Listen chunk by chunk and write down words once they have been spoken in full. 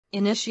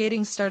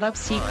Initiating startup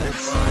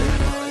sequence.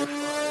 5,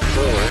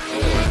 4,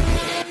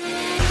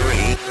 3,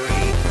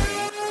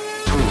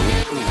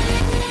 2,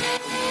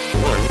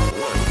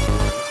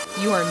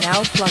 1. You are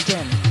now plugged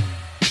in.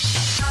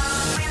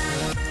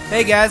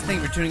 Hey guys,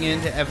 thank you for tuning in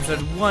to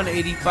episode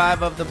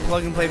 185 of the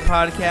Plug and Play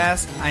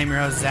podcast. I am your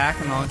host Zach,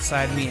 and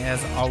alongside me,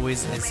 as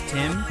always, is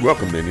Tim.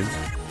 Welcome, minions.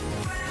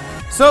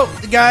 So,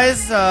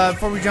 guys,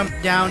 before we jump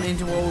down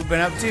into what we've been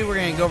up to, we're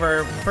going to go over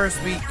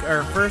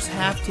our first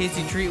half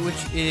tasty treat,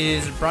 which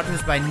is brought to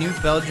us by New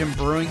Belgium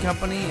Brewing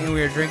Company, and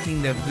we are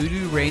drinking the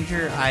Voodoo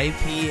Ranger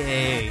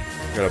IPA.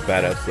 Got a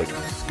badass like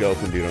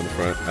skeleton dude on the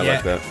front. I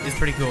like that. It's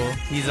pretty cool.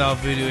 He's all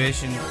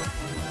voodoo-ish, and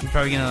he's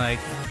probably going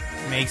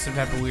to make some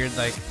type of weird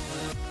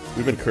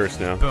We've been cursed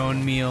now.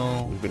 bone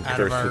meal. We've been out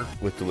cursed of our,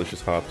 with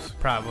delicious hops.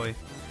 probably.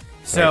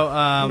 So,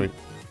 Right.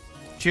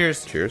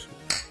 cheers. Cheers.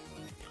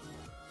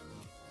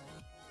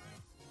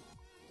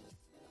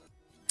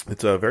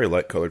 It's very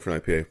light colored for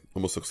an IPA.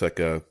 Almost looks like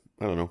I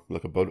don't know,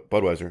 like a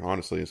Budweiser.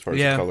 Honestly, as far as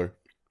the color,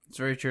 It's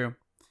very true.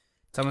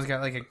 It's almost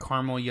got like a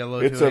caramel yellow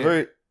it's to a it.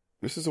 very.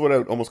 This is what I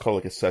would almost call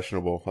like a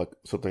sessionable, like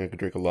something I could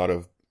drink a lot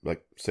of,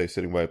 like say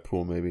sitting by a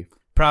pool, maybe.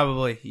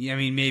 Probably. I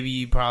mean, maybe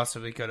you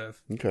possibly could have.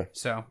 Okay.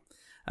 So,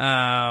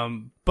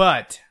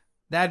 but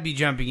that'd be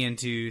jumping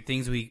into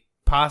things we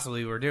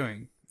possibly were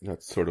doing.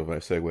 That's sort of my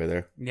segue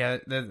there. Yeah,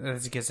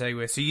 that's a good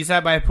segue. So you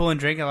sat by a pool and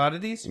drank a lot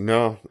of these?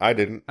 No, I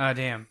didn't. Oh,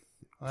 damn.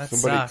 Well, that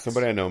sucks.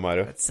 Somebody I know might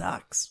have. That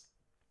sucks.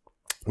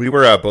 We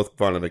were both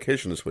on a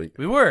vacation this week.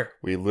 We were.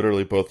 We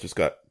literally both just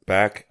got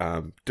back.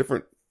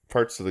 Different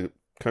parts of the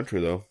country,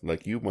 though.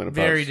 Like you went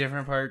Very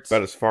different parts.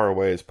 about as far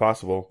away as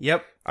possible.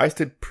 Yep. I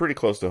stayed pretty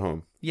close to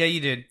home. Yeah, you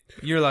did.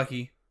 You're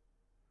lucky.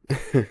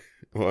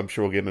 Well, I'm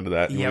sure we'll get into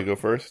that. You want to go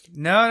first?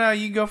 No,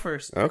 you can go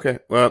first. Okay.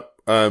 Well,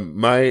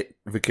 my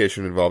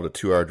vacation involved a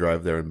 2-hour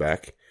drive there and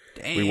back.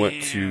 Damn. We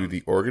went to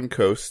the Oregon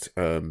coast.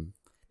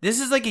 This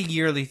is like a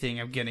yearly thing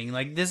I'm getting.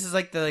 This is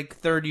like the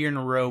third year in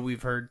a row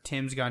we've heard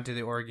Tim's gone to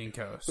the Oregon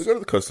coast. We go to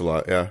the coast a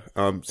lot, yeah.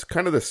 It's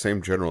kind of the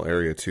same general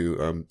area,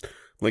 too.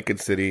 Lincoln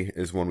City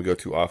is one we go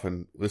to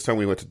often. This time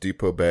we went to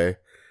Depot Bay,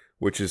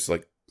 which is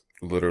like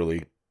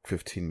literally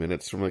 15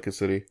 minutes from Lincoln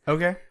City.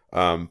 Okay.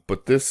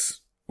 But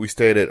we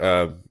stayed at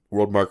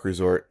World Mark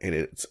Resort, and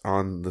it's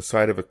on the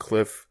side of a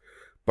cliff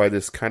by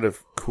this kind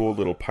of cool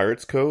little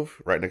Pirates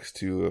Cove right next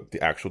to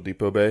the actual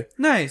Depot Bay.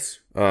 Nice.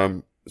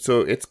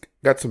 So it's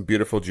got some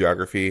beautiful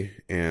geography,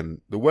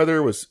 and the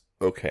weather was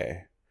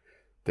okay.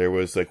 There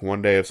was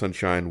one day of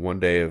sunshine, one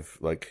day of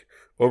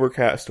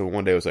overcast, and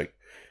one day was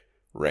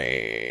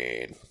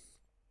rain.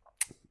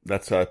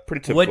 That's pretty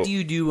typical. What do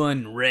you do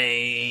on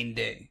rain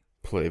day?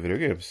 Play video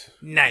games.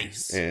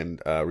 Nice.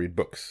 And read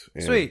books.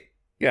 And, Sweet.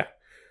 Yeah.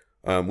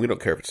 We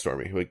don't care if it's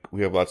stormy.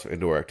 We have lots of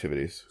indoor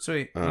activities.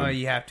 Sweet.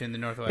 You have to in the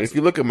Northwest. And if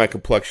you look at my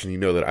complexion, you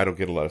know that I don't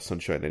get a lot of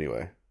sunshine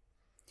anyway.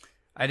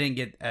 I didn't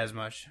get as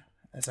much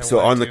as I So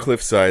wanted on the to.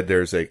 cliffside,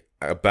 there's a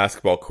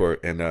basketball court,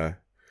 and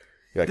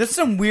That's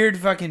some weird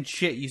fucking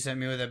shit you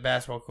sent me with a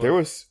basketball court. there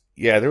was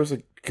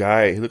a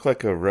guy. He looked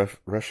like a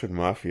Russian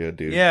mafia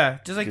dude. Yeah,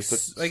 just like a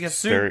suit.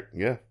 staring.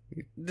 Yeah.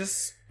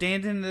 Just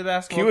stand in the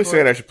basketball He was court.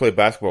 saying I should play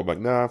basketball. I'm like,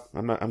 nah,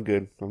 I'm not. I'm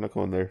good. I'm not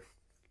going there.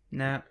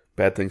 Nah.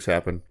 Bad things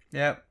happen.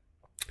 Yep.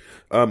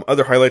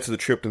 Other highlights of the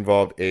trip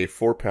involved a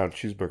 4-pound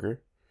cheeseburger.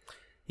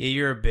 Yeah,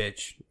 you're a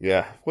bitch.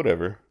 Yeah,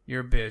 whatever. You're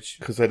a bitch.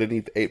 Because I didn't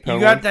eat the 8-pound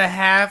You got one. the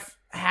half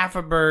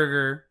a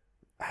burger.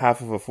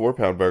 Half of a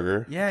 4-pound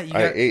burger. Yeah,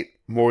 I ate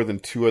more than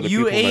 2 other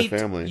people in my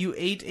family. You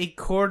ate a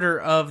quarter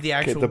of the Okay,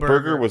 actual the burger.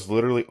 burger was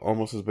literally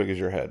almost as big as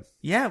your head.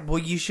 Yeah, well,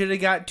 you should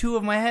have got 2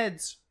 of my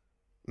heads.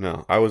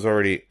 No, I was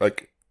already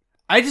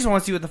I just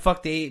want to see what the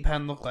fuck the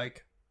 8-pound look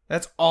like.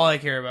 That's all I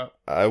care about.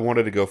 I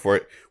wanted to go for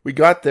it. We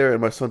got there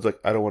and my son's like,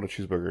 I don't want a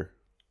cheeseburger.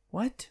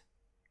 What?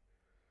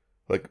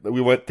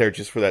 We went there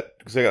just for that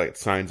because they got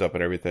signs up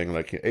and everything.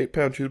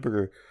 8-pound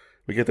cheeseburger.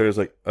 We get there, it's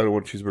like, I don't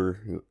want a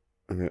cheeseburger.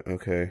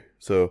 Okay,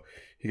 so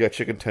he got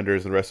chicken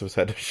tenders, and the rest of us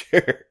had to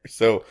share.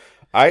 So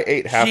I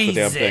ate half the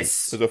damn thing.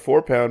 Jesus. It was a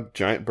 4-pound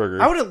giant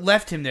burger. I would have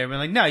left him there,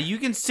 but no, you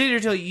can sit here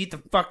till you eat the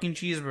fucking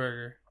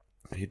cheeseburger.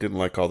 He didn't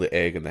like all the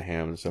egg and the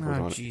ham and stuff was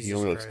Oh, on it. Jesus He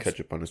only likes Christ.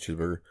 ketchup on his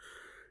cheeseburger.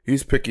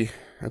 He's picky.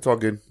 That's all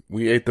good.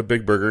 We ate the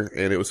big burger,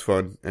 and it was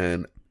fun.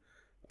 And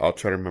I'll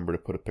try to remember to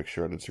put a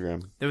picture on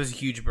Instagram That was a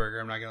huge burger,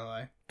 I'm not gonna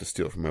lie. to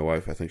steal it from my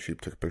wife. I think she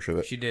took a picture of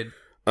it. She did.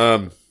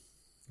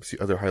 Let's see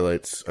other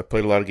highlights. I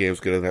played a lot of games.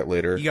 Get into that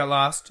later. You got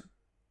lost?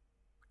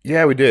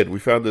 Yeah, we did. We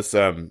found this.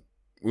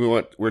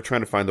 We're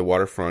trying to find the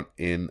waterfront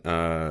in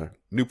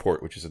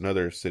Newport, which is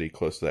another city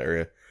close to that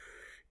area.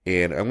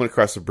 And I went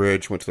across the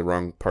bridge. Went to the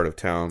wrong part of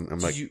town. I'm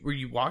Were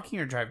you walking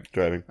or driving?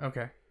 driving.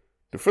 Okay.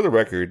 And for the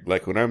record,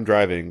 when I'm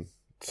driving,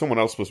 someone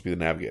else is supposed to be the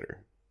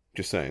navigator.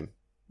 Just saying.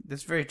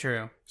 That's very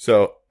true.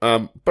 So,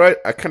 but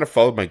I kind of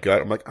followed my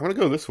gut. I'm like, I'm gonna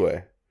go this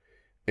way,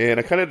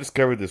 and I kind of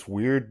discovered this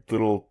weird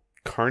little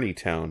carny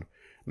town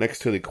next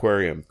to the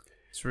aquarium.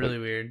 It's really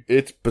weird.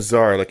 It's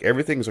bizarre.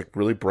 Everything's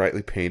really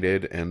brightly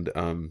painted, and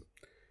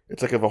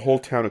it's if a whole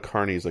town of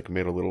carnies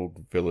made a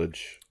little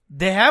village.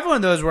 They have one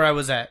of those where I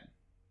was at.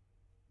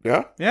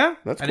 Yeah? Yeah,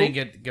 That's I cool. didn't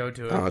get to go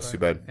to it. Oh, that's but, too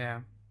bad.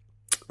 Yeah,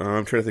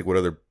 I'm trying to think what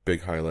other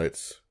big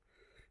highlights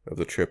of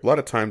the trip. A lot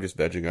of time just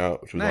vegging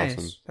out, which was nice.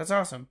 awesome. That's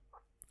awesome.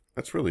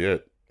 That's really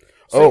it.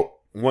 So- Oh,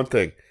 one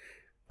thing.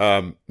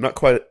 Not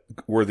quite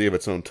worthy of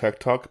its own tech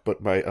talk,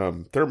 but my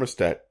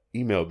thermostat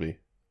emailed me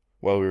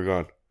while we were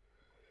gone.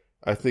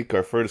 I think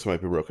our furnace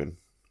might be broken.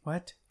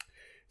 What?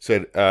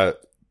 Said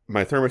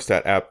my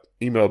thermostat app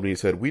emailed me and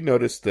said, we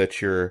noticed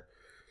that your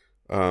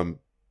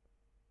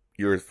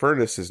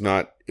furnace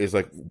is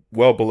like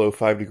well below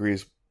 5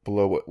 degrees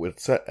below what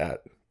it's set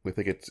at. We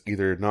think it's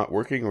either not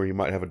working or you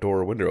might have a door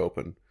or window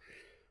open.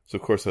 So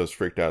of course I was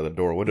freaked out. The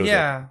door or window,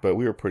 Yeah. but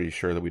we were pretty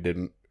sure that we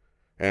didn't.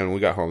 And when we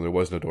got home, there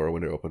was no door or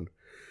window open.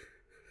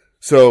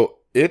 So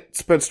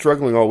it's been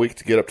struggling all week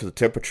to get up to the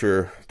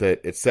temperature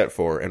that it's set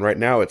for, and right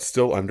now it's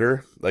still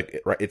under.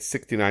 It's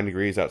 69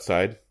 degrees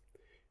outside,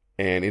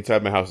 and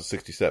inside my house is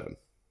 67.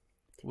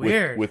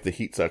 Weird. With the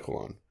heat cycle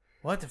on.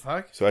 What the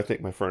fuck? So I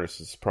think my furnace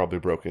is probably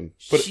broken.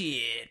 But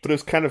Shit. But it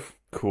was kind of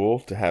cool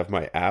to have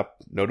my app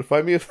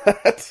notify me of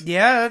that.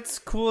 Yeah, that's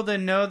cool to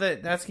know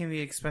that that's gonna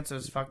be expensive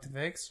as fuck to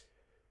fix.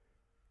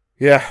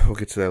 Yeah, we'll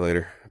get to that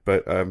later.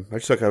 But I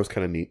just thought that was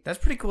kind of neat. That's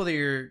pretty cool that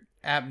your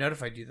app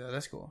notified you, though.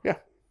 That's cool. Yeah.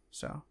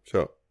 So,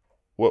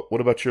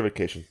 What about your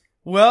vacation?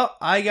 well,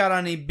 I got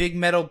on a big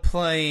metal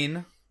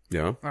plane,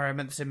 Yeah. or I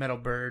meant to say metal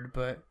bird,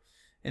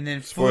 and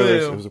then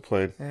Spoilers, flew. it was a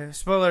plane.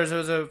 Spoilers, it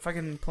was a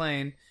fucking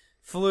plane.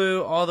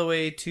 Flew all the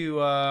way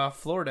to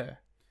Florida.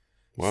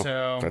 Wow,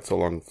 So that's a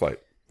long flight.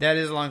 that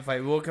is a long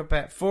flight. We woke up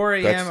at 4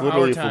 a.m. That's our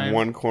literally time. from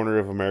one corner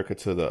of America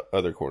to the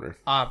other corner.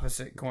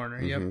 Opposite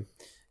corner. Yep. Mhm.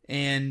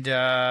 And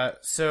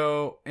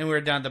and we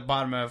were down at the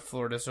bottom of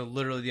Florida, so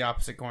literally the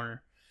opposite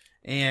corner.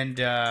 And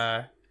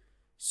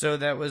so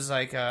that was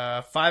like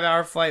a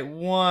 5-hour flight,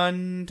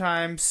 one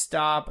time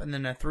stop, and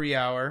then a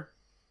 3-hour.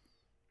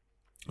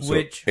 So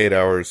Which 8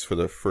 hours for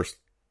the first.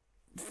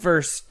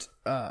 first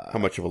How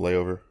much of a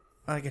layover?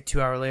 like a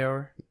 2-hour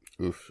layover.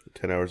 Oof,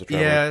 10 hours of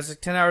travel. Yeah, it's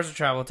like 10 hours of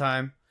travel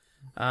time.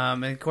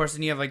 And of course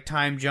then you have like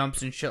time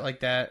jumps and shit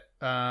like that.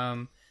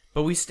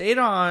 But we stayed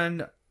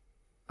on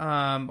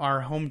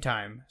our home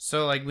time.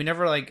 So like we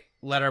never like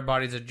let our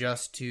bodies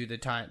adjust to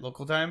the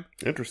local time.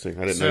 Interesting.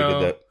 I didn't know you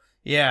did that.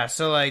 Yeah,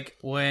 so like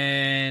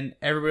when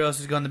everybody else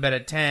was going to bed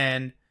at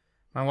 10,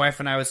 my wife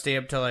and I would stay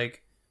up till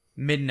like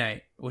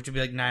midnight, which would be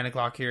like 9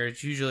 o'clock here.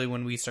 It's usually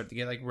when we start to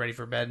get like ready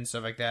for bed and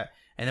stuff like that.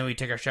 And then we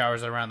take our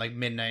showers around like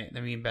midnight, and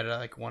then we in bed at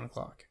like 1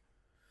 o'clock.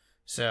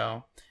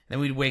 So then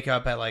we'd wake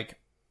up at like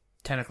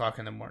 10 o'clock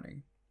in the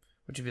morning,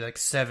 which would be like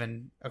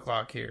 7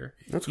 o'clock here.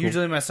 That's cool.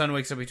 Usually my son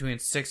wakes up between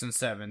 6 and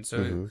 7.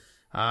 So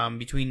Mhm.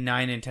 between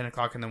 9 and 10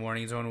 o'clock in the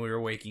morning is when we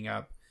were waking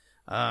up,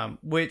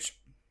 which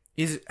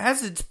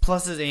has its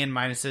pluses and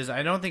minuses.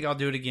 I don't think I'll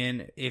do it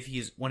again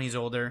when he's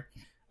older.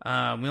 We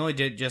only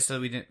did it just so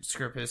we didn't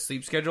screw up his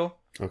sleep schedule.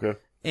 Okay.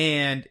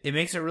 And it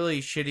makes it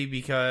really shitty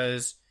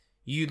because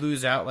you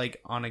lose out like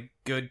on a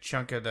good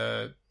chunk of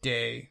the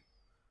day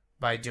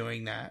by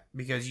doing that,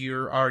 because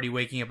you're already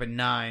waking up at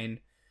 9.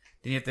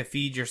 Then you have to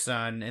feed your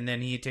son, and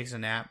then he takes a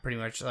nap pretty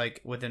much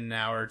like within an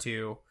hour or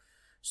two.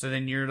 So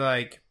then you're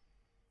like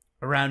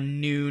around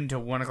noon to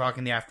 1 o'clock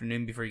in the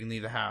afternoon before you can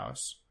leave the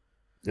house.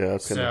 Yeah,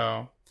 that's kind of.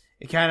 So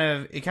it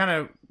kind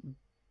of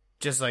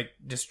just like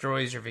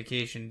destroys your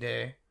vacation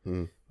day.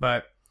 Hmm.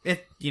 But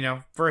it,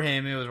 for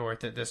him, it was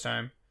worth it this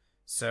time.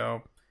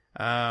 So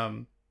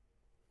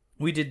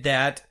we did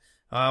that.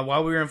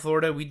 While we were in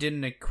Florida, we did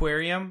an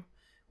aquarium,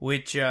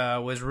 which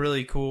was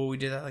really cool. We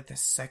did that like the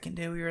second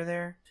day we were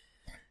there.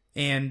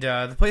 And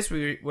the place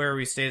where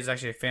we stayed is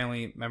actually a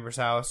family member's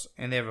house,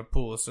 and they have a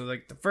pool. So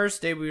like the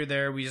first day we were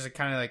there, we just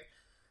kind of like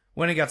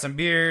went and got some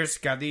beers,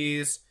 got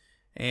these,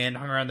 and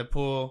hung around the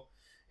pool,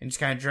 and just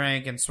kind of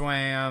drank and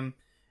swam,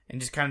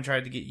 and just kind of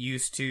tried to get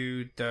used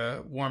to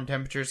the warm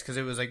temperatures because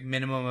it was like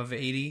minimum of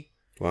 80.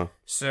 Wow.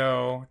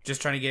 So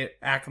just trying to get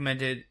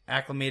acclimated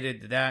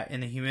to that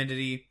and the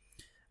humidity.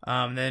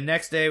 Then the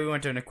next day we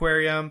went to an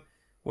aquarium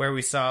where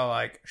we saw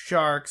like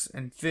sharks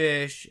and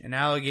fish and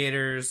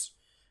alligators,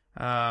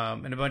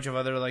 and a bunch of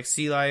other like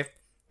sea life.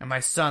 And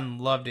my son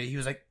loved it. He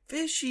was like,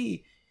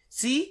 fishy.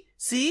 See?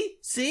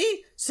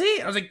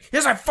 I was like,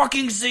 yes, I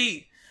fucking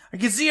see. I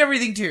can see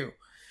everything too.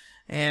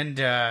 And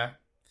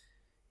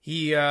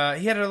he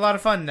had a lot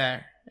of fun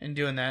there in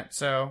doing that.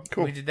 So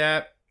Cool. we did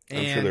that.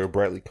 I'm sure they were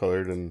brightly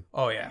colored and.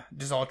 Oh yeah,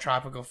 just all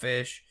tropical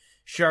fish,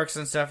 sharks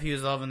and stuff. He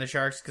was loving the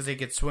sharks because they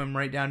could swim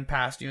right down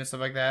past you and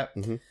stuff like that.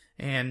 Mhm.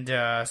 And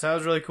so that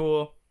was really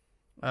cool.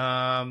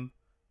 Of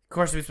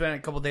course, we spent a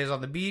couple days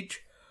on the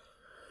beach.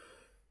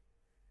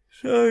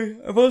 So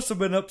I've also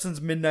been up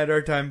since midnight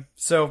our time.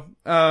 So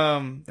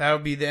that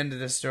would be the end of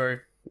this story.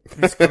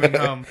 Just coming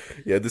home.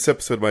 Yeah, this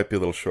episode might be a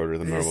little shorter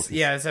than normal.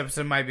 This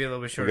episode might be a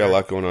little bit We shorter. got a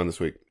lot going on this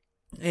week.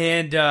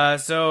 And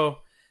so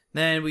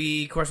then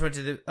we, of course, went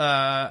to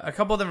a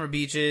couple of them were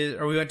beaches,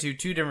 or we went to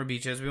 2 different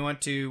beaches. We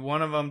went to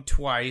one of them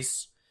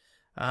twice.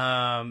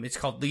 It's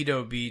called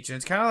Lido Beach, and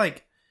it's kind of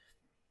like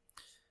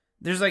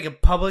there's like a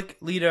public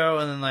Lido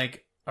and then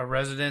like a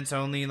residence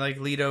only like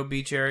Lido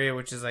Beach area,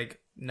 which is like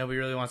nobody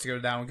really wants to go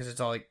to that one because it's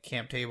all like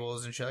camp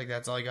tables and shit like that.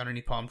 It's all like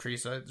underneath palm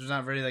trees, so there's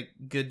not very like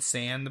good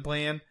sand to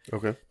play in.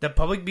 Okay. The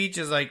public beach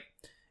is like,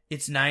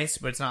 it's nice,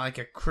 but it's not like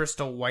a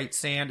crystal white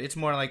sand. It's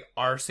more like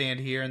our sand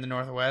here in the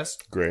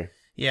Northwest. Gray.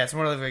 Yeah, it's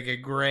more like a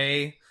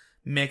gray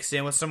mixed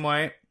in with some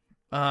white.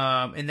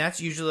 And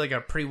that's usually like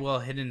a pretty well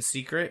hidden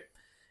secret.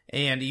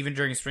 And even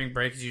during spring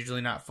break, it's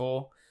usually not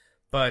full.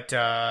 But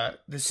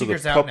the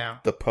secret's out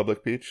now. The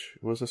public beach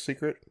was a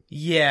secret?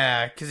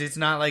 Yeah, because it's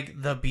not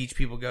like the beach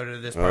people go to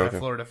this part of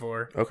Florida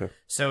for. Okay.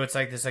 So it's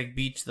like this like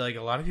beach that like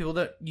a lot of people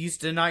that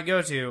used to not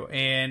go to,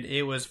 and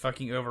it was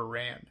fucking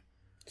overran.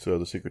 So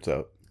the secret's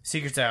out.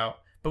 Secret's out.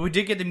 But we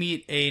did get to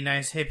meet a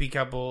nice hippie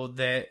couple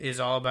that is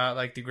all about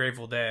like the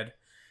Grateful Dead.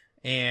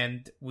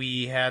 And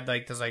we had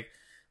like this like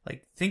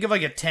think of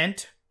like a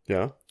tent.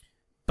 Yeah.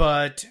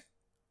 But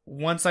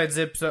one side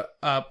zips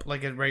up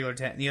like a regular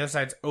tent, and the other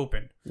side's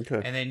open.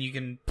 Okay. And then you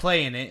can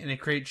play in it, and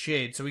it creates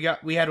shade. So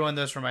we had one of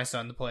those for my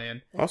son to play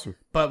in. Awesome.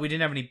 But we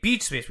didn't have any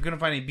beach space. We couldn't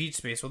find any beach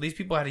space. Well, these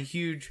people had a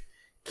huge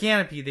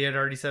canopy they had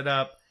already set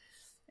up,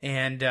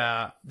 and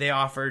they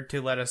offered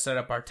to let us set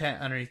up our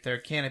tent underneath their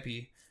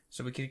canopy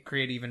so we could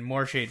create even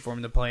more shade for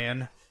them to play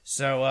in.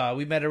 So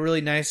we met a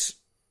really nice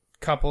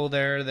couple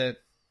there that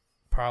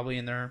probably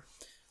in their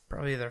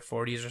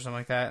 40s or something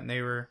like that, and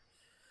they were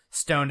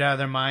stoned out of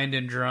their mind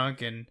and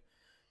drunk, and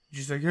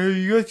just like, hey,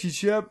 you got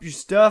your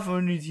stuff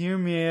underneath here,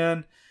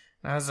 man.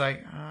 And I was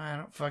like, oh, I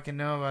don't fucking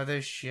know about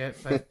this shit,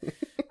 but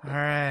all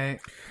right.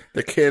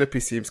 The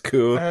canopy seems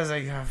cool. I was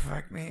like, oh,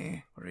 fuck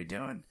me. What are we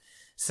doing?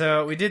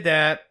 So we did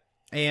that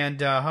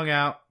and hung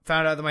out.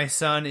 Found out that my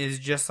son is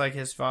just like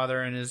his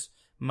father and his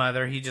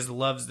mother. He just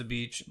loves the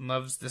beach,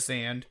 loves the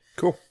sand.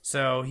 Cool.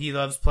 So he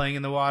loves playing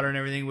in the water and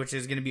everything, which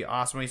is going to be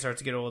awesome when he starts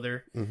to get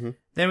older. Mm-hmm.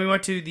 Then we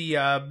went to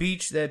the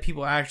beach that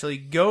people actually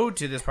go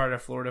to this part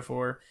of Florida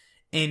for,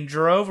 and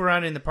drove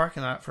around in the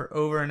parking lot for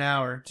over an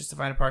hour just to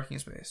find a parking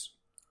space.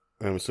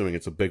 I'm assuming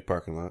it's a big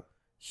parking lot.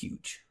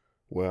 Huge.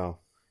 Wow.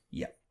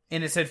 Yeah.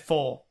 And it said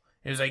full.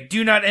 It was like,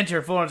 do not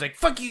enter full. And I was like,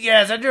 fuck you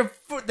guys. I drove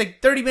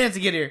like 30 minutes to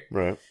get here.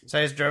 Right. So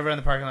I just drove around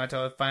the parking lot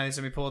until finally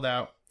somebody pulled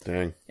out.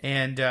 Dang.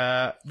 And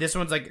this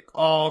one's like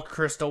all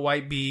crystal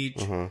white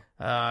beach.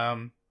 Uh-huh.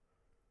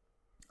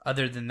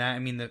 Other than that, I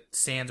mean, the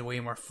sand's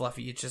way more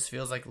fluffy. It just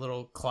feels like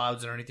little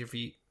clouds underneath your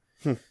feet.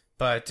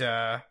 But,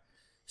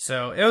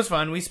 so it was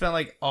fun. We spent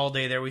like all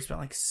day there. We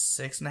spent like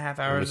 6.5 hours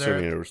there. I'm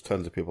assuming there was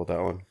tons of people at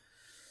that one.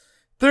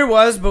 There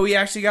was, but we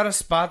actually got a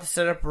spot to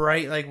set up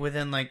right like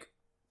within like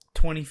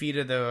 20 feet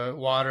of the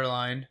water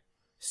line.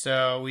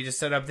 So we just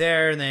set up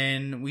there, and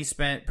then we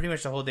spent pretty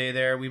much the whole day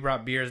there. We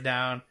brought beers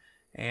down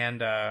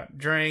and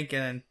drank,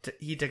 and then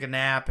he took a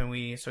nap, and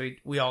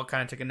we all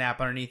kind of took a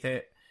nap underneath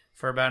it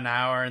for about an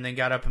hour, and then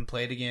got up and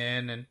played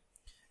again and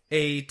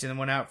ate, and then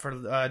went out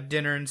for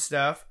dinner and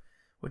stuff,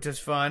 which was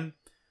fun.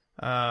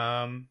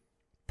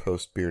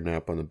 Post beer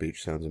nap on the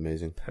beach sounds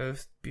amazing.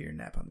 Post beer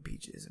nap on the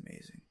beach is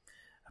amazing.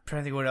 I'm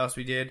trying to think what else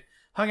we did.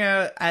 Hung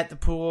out at the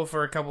pool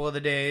for a couple of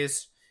the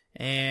days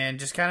and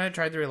just kind of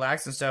tried to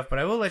relax and stuff. But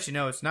I will let you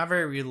know, it's not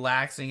very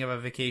relaxing of a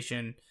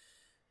vacation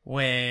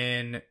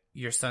when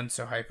your son's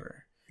so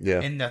hyper. Yeah.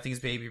 And nothing's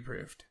baby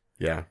proofed.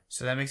 Yeah.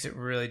 So that makes it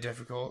really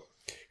difficult.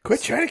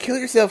 Quit trying to kill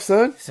yourself,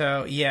 son.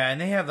 So yeah, and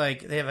they have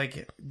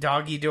like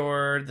doggy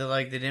door that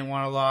like they didn't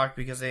want to lock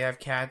because they have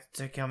cats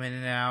to come in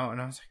and out,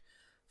 and I was like,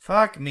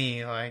 fuck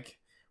me, like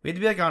we had to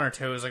be like on our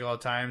toes like all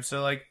the time.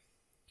 So like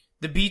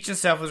the beach and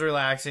stuff was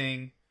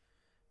relaxing,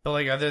 but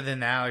like other than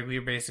that, like we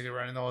were basically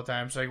running the whole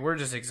time. So like we're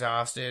just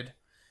exhausted.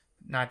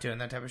 Not doing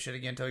that type of shit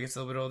again until he gets a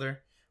little bit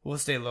older. We'll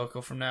stay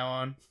local from now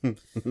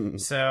on.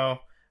 So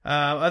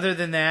other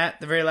than that,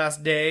 the very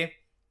last day,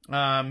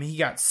 he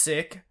got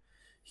sick.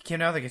 He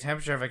came out with like a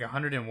temperature of like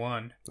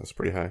 101. That's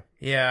pretty high.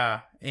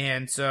 Yeah.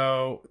 And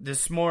so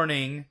this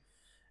morning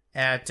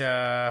at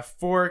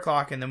 4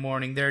 o'clock in the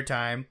morning their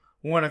time,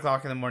 1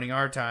 o'clock in the morning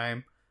our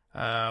time,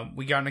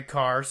 we got in a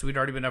car. So we'd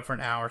already been up for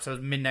an hour. So it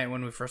was midnight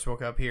when we first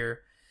woke up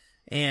here.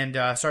 And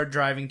started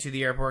driving to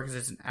the airport because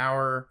it's an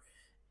hour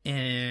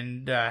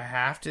and a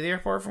half to the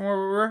airport from where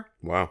we were.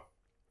 Wow.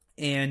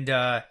 And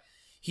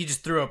he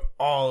just threw up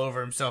all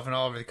over himself and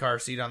all over the car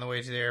seat on the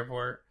way to the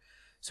airport.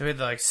 So we had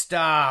to like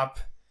stop,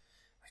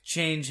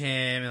 change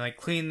him, and like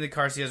clean the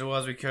car seat as well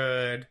as we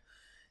could,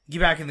 get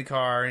back in the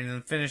car, and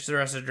then finish the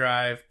rest of the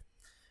drive.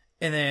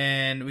 And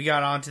then we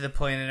got onto the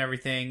plane and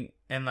everything,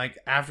 and like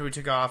after we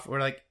took off, we're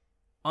like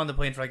on the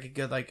plane for like a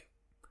good like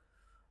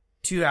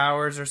 2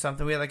 hours or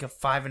something. We had like a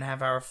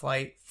 5.5 hour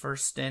flight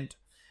first stint,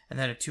 and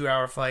then a 2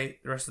 hour flight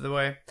the rest of the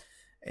way.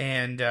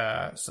 And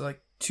so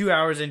like 2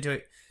 hours into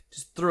it,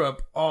 just threw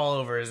up all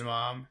over his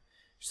mom.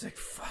 She's like,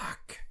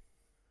 fuck.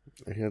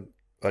 He had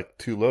like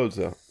 2 loads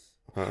though.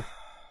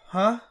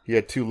 Huh? He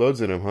had 2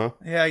 loads in him, huh?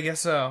 Yeah, I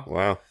guess so.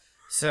 Wow.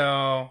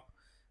 So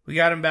we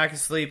got him back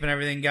asleep and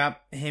everything,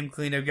 got him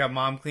cleaned up, got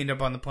mom cleaned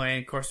up on the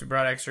plane. Of course, we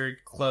brought extra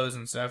clothes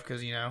and stuff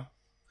because, you know,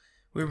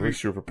 we were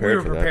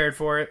prepared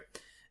for it.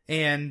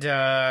 And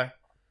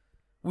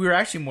we were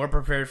actually more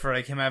prepared for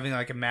like him having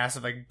like a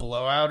massive like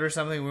blowout or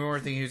something. We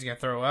weren't thinking he was going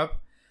to throw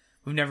up.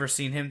 we've never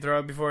seen him throw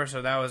up before,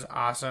 so that was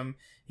awesome.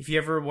 If you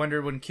ever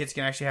wondered when kids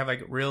can actually have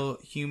like real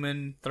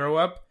human throw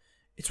up,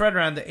 it's right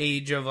around the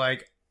age of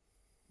like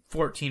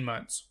 14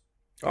 months.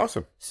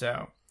 Awesome.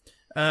 So,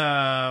 we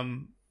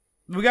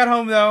got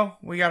home though.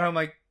 We got home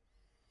like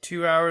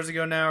 2 hours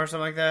ago now or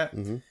something like that.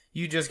 Mm-hmm.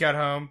 You just got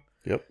home.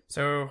 Yep.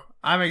 So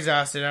I'm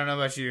exhausted. I don't know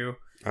about you.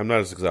 I'm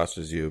not as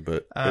exhausted as you,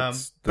 but I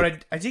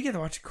did get to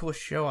watch a cool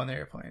show on the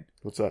airplane.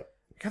 what's that?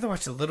 I got to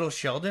watch The Little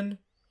Sheldon,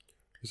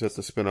 Is that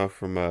the spinoff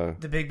from?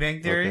 The Big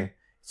Bang Theory. Okay.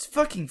 It's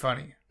fucking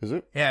funny. Is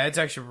it? Yeah, it's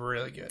actually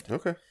really good.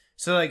 Okay.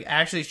 So like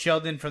actually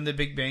Sheldon from The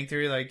Big Bang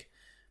Theory like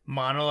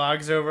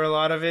monologues over a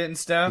lot of it and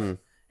stuff, and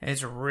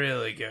it's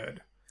really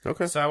good.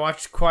 Okay. So I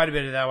watched quite a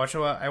bit of that.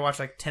 I watched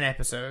like 10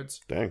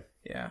 episodes. Dang.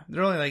 Yeah,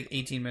 they're only like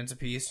 18 minutes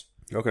apiece.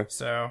 Okay.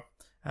 So,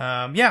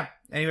 yeah.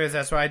 Anyways,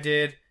 that's what I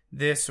did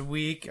this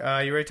week. You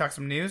ready to talk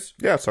some news?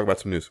 Yeah, let's talk about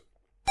some news.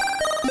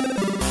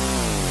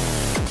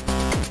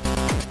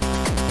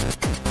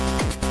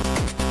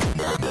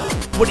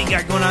 What do you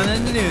got going on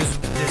in the news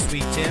this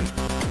week, Tim?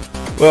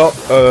 Well,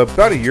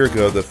 about a year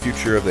ago, the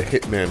future of the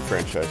Hitman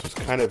franchise was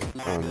kind of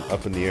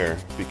up in the air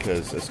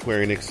because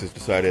Square Enix has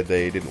decided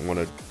they didn't want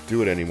to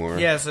do it anymore.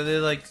 Yeah, so they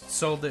like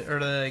sold it or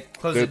they like,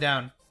 closed it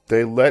down.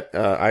 They let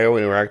IO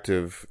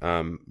Interactive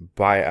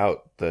buy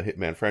out the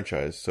Hitman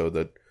franchise, so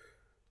that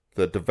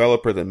the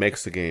developer that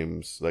makes the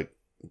games like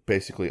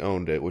basically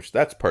owned it, which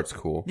that part's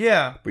cool.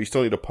 Yeah, but you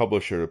still need a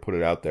publisher to put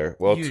it out there.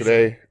 Well,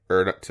 Usually.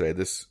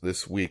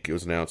 this week it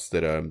was announced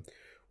that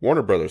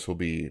Warner Brothers will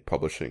be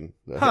publishing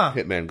the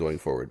Hitman going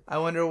forward. I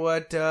wonder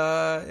what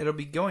it'll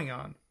be going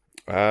on.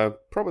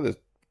 Probably the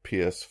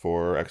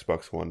PS4,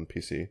 Xbox One,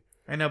 PC.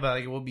 I know, but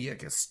like, will it be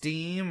like a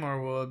Steam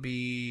or will it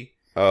be?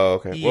 Oh,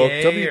 okay. EA Well,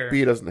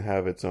 WB doesn't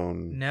have its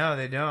own. No,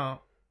 they don't.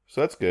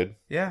 So that's good.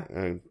 Yeah.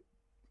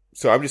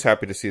 So I'm just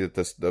happy to see that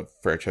the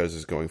franchise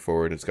is going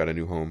forward. It's got a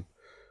new home.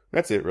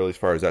 That's it, really, as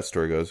far as that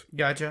story goes.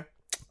 Gotcha.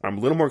 I'm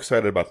a little more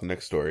excited about the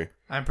next story.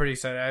 I'm pretty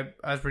excited.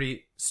 I was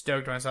pretty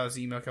stoked when I saw this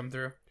email come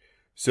through.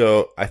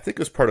 So I think it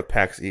was part of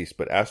PAX East,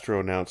 but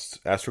Astro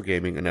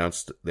Gaming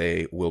announced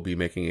they will be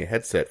making a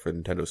headset for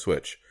Nintendo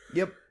Switch.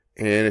 Yep.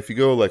 And if you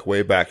go like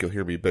way back, you'll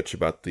hear me bitch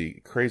about the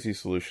crazy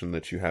solution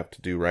that you have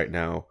to do right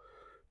now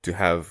to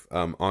have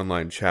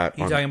online chat.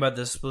 You talking about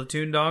the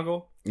Splatoon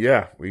dongle?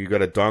 Yeah, where you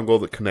got a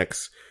dongle that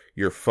connects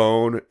your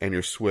phone and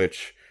your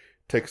Switch,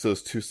 takes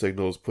those two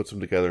signals, puts them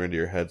together into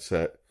your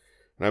headset.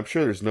 And I'm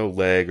sure there's no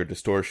lag or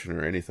distortion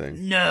or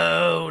anything.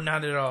 No,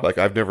 not at all. Like,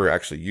 I've never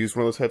actually used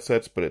one of those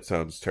headsets, but it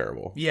sounds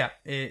terrible. Yeah,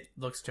 it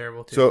looks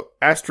terrible too. So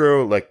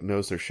Astro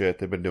knows their shit.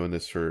 They've been doing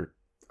this for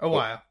a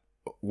while,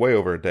 way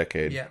over a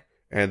decade. Yeah,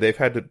 and they've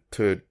had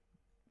to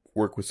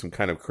work with some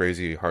kind of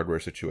crazy hardware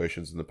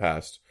situations in the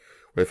past,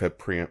 where they've had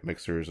preamp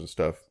mixers and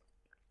stuff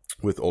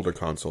with older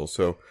consoles.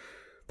 So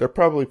they're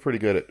probably pretty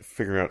good at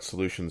figuring out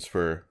solutions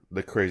for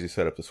the crazy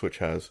setup the Switch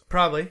has.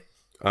 Probably.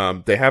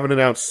 They haven't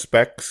announced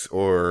specs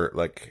or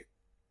like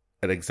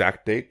an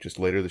exact date. Just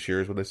later this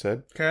year is what they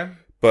said. Okay.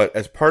 But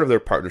as part of their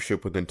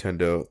partnership with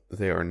Nintendo,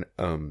 they are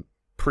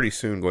pretty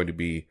soon going to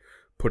be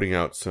putting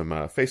out some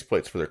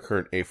faceplates for their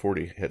current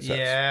A40 headsets.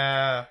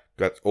 Yeah.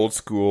 Got old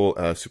school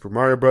Super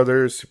Mario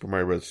Brothers, Super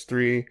Mario Bros.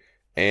 3,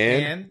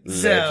 and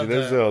Legend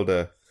of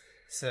Zelda.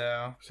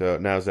 So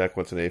now Zach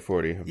wants an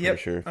A40. I'm pretty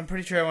sure. I'm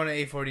pretty sure I want an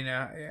A40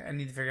 now. I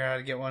need to figure out how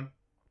to get one.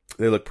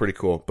 They look pretty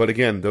cool. But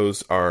again,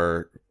 those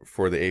are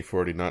for the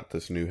A40, not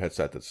this new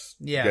headset that's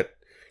yet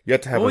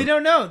to have. Well, we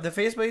don't know. The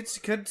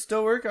faceplates could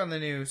still work on the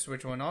new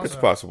Switch one also. It's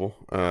possible.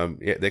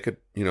 Yeah, they could,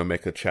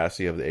 make a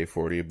chassis of the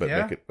A40, but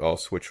make it all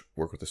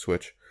work with the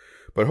Switch.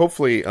 But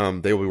hopefully,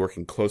 they will be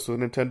working closely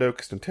with Nintendo,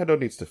 because Nintendo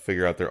needs to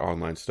figure out their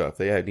online stuff.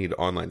 They need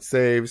online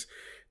saves.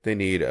 They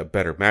need a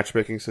better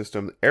matchmaking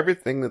system.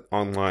 Everything that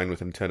online with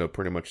Nintendo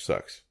pretty much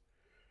sucks.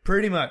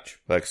 Pretty much.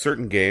 Like,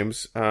 certain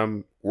games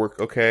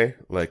work okay.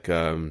 Like,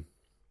 I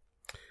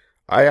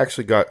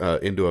actually got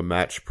into a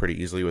match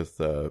pretty easily with,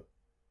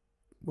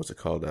 what's it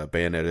called?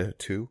 Bayonetta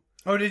 2.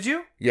 Oh, did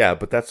you? Yeah,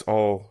 but that's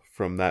all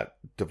from that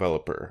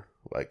developer.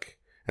 Like,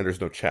 and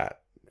there's no chat.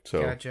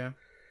 So, gotcha.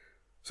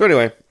 So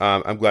anyway,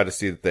 I'm glad to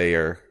see that they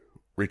are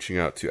reaching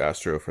out to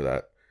Astro for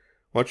that.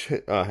 Why don't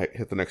you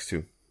hit the next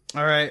two?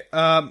 All right.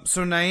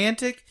 So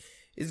Niantic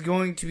is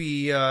going to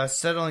be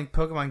settling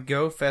Pokemon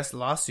Go Fest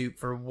lawsuit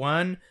for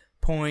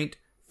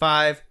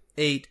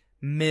 $1.58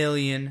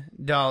 million.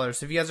 So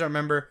if you guys don't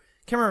remember,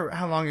 can't remember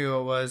how long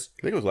ago it was.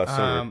 I think it was last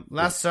summer.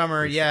 Last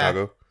summer, yeah.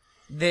 Chicago.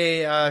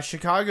 They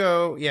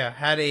Chicago,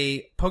 had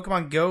a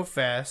Pokemon Go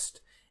Fest,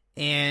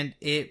 and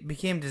it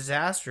became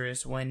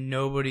disastrous when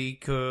nobody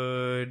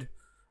could.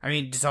 I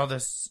mean, just all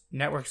the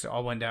networks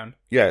all went down.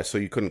 Yeah, so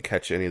you couldn't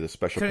catch any of the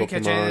special Pokemon.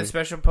 Couldn't catch any of the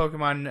special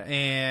Pokemon,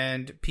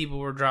 and people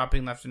were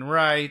dropping left and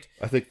right.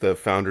 I think the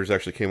founders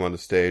actually came on the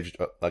stage,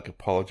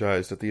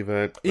 apologized at the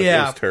event.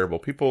 Yeah. It was terrible.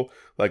 People,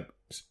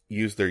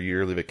 used their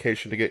yearly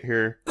vacation to get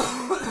here.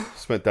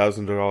 Spent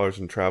thousands of dollars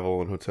in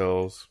travel and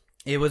hotels.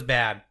 It was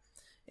bad.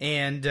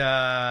 And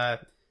the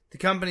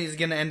company is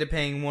going to end up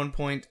paying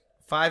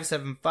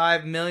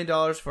 $1.575 million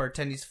for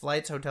attendees'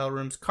 flights, hotel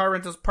rooms, car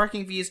rentals,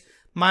 parking fees,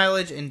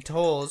 mileage, and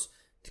tolls.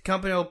 The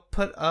company will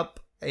put up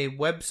a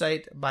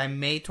website by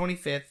May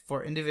 25th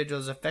for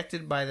individuals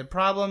affected by the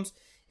problems.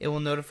 It will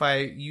notify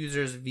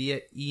users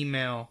via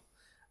email.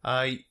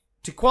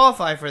 To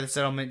qualify for the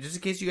settlement, just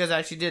in case you guys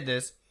actually did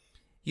this,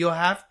 you'll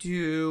have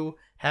to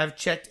have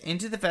checked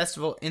into the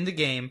festival in the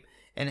game,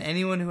 and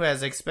anyone who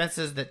has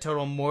expenses that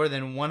total more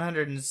than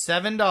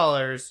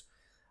 $107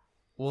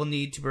 will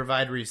need to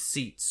provide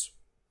receipts.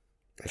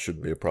 That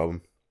shouldn't be a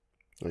problem.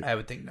 I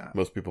would think not.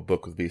 Most people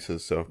book with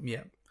visas, so.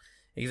 Yeah,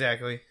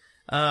 exactly.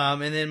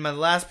 And then my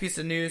last piece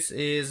of news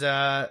is,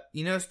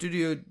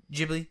 Studio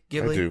Ghibli?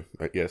 I do.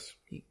 Yes.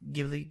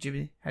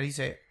 Ghibli? How do you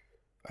say it?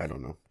 I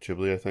don't know.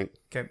 Ghibli, I think.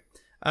 Okay.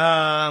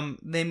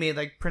 They made,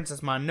 like,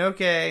 Princess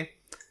Mononoke,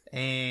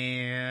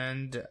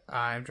 and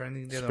I'm trying to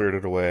think of the other one.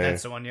 Spirited Away.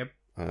 That's the one, yep.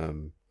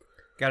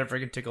 Gotta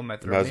freaking tickle my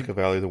throat. Magic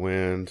Valley of the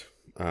Wind.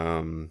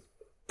 Bunch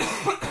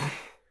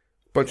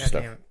of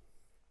stuff.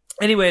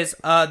 Anyways,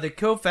 the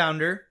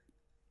co-founder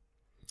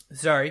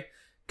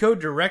and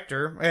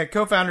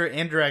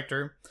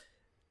director,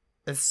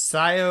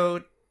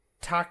 Isao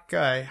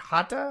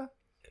Takahata,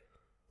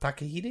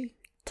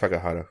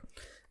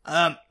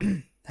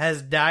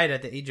 has died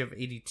at the age of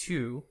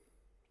 82.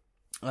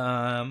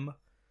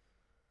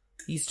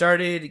 He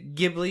started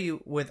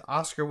Ghibli with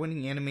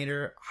Oscar-winning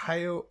animator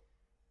Hayao.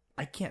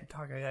 I can't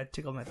talk. I gotta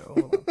tickle my throat.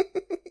 Hold on.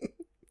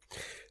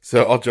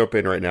 So I'll jump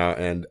in right now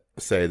and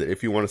say that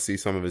if you want to see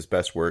some of his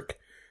best work,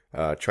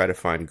 try to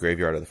find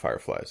Graveyard of the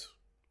Fireflies.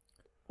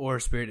 Or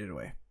Spirited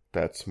Away.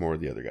 That's more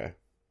the other guy.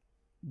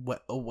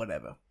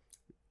 Whatever.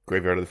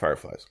 Graveyard of the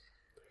Fireflies.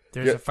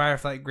 There's a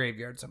Firefly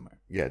graveyard somewhere.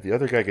 Yeah, the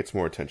other guy gets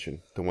more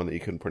attention. The one that you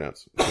couldn't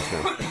pronounce.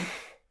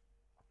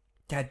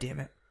 God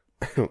damn it.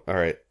 All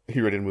right.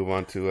 You ready to move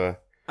on to...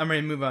 I'm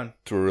ready to move on.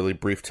 To a really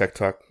brief tech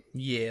talk?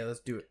 Yeah, let's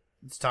do it.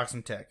 Let's talk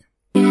some tech.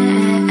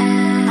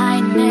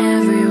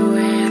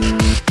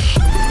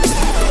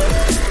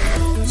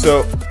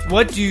 So,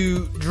 what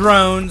do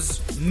drones,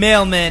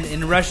 mailmen,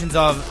 and Russians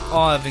all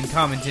have in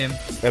common, Tim?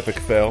 Epic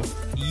fail.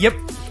 Yep.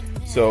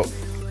 So,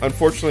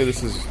 unfortunately,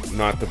 this is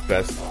not the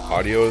best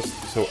audio,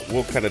 so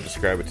we'll kind of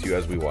describe it to you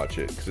as we watch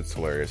it, because it's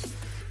hilarious.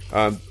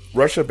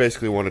 Russia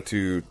basically wanted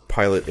to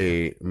pilot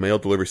a mail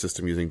delivery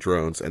system using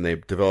drones, and they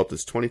developed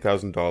this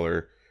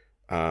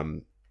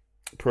 $20,000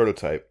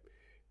 prototype.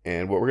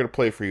 And what we're going to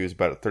play for you is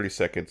about 30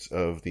 seconds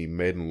of the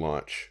maiden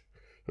launch.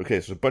 Okay,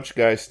 so a bunch of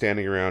guys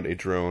standing around a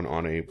drone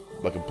on a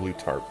blue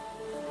tarp.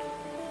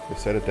 They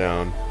set it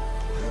down.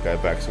 The guy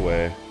backs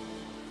away.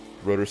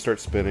 Rotor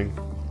starts spinning.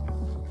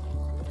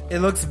 It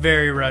looks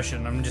very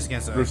Russian, I'm just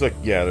going to say.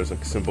 There's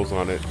symbols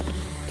on it.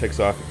 Takes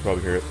off, you can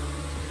probably hear it.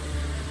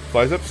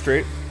 Flies up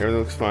straight. Everything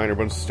looks fine.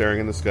 Everyone's staring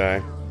in the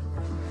sky.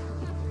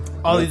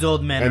 All these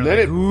old men and are then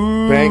like, it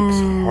ooh. banks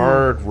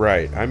hard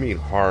right. I mean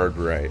hard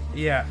right.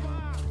 Yeah.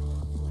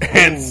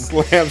 And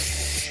slams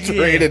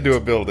straight into a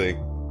building.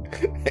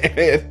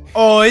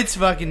 It's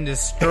fucking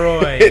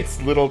destroyed.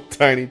 It's little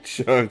tiny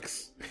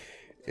chunks.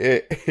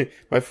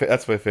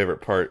 That's my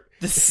favorite part.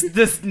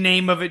 This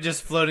name of it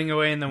just floating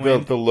away in the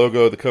wind. The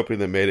logo of the company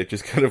that made it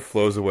just kind of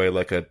flows away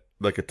like a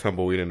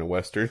tumbleweed in a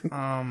western.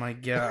 Oh my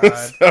god.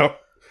 So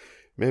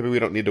maybe we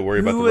don't need to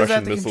worry about the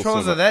Russian missiles. Who was at the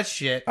controls of that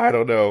shit? I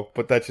don't know,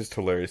 but that's just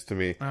hilarious to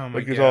me. Oh my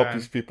god. There's all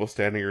these people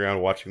standing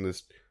around watching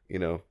this,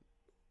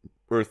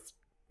 Earth,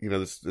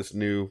 this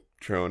new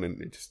drone,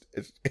 and it just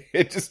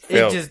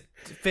fails. It just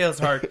fails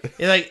hard.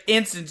 It's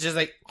instant, just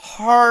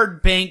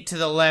hard bank to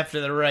the left or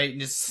the right, and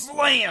just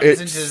slams.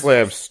 It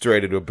slams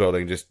straight into a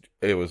building.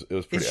 It was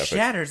pretty epic. It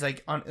shatters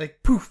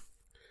poof.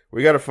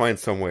 We got to find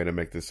some way to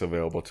make this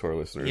available to our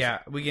listeners. Yeah,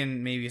 we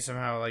can maybe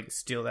somehow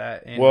steal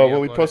that. And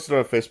when we post it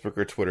on Facebook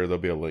or Twitter,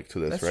 there'll be a link to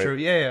this. That's right? true.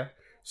 Yeah.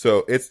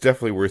 So it's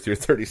definitely worth your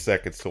 30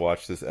 seconds to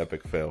watch this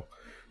epic fail.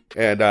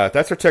 And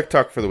that's our tech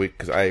talk for the week,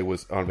 because I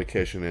was on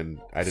vacation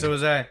and So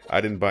was I. I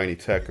didn't buy any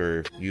tech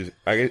or use.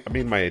 I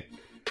mean, my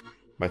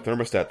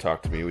thermostat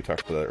talked to me. We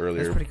talked about that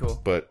earlier. That's pretty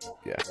cool. But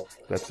yeah,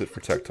 that's it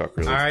for tech talk.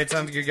 Really. All right,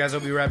 sounds good, guys.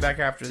 We'll be right back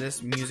after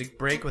this music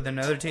break with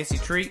another tasty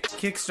treat: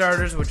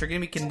 Kickstarters, which are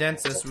going to be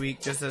condensed this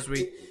week,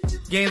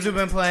 games we've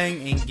been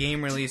playing, and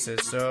game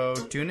releases. So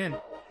tune in.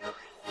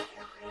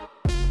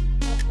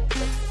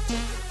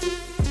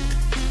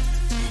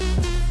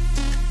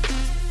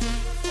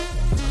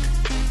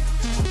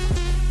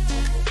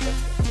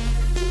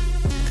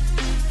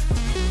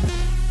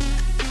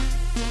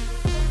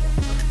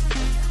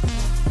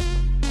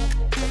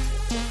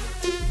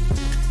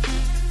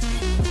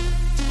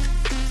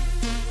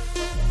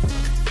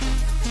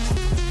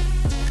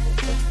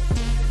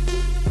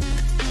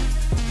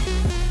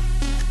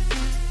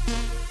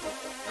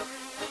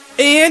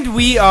 And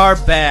we are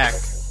back.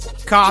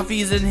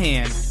 Coffee's in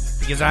hand,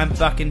 because I'm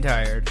fucking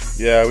tired.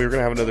 Yeah, we were going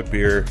to have another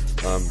beer.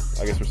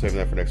 I guess we're saving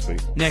that for next week.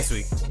 Next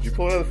week. Did you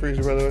pull it out of the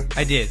freezer, by the way?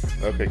 I did.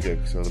 Okay,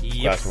 good. So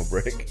the last one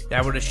will break.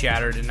 That would have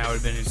shattered, and I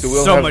would have been in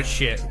so much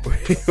shit.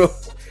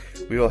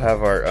 We will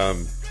have our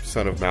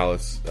Son of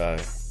Malice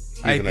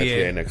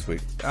IPA next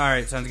week. All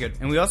right, sounds good.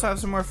 And we also have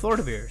some more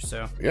Florida beers.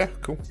 So yeah,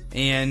 cool.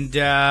 And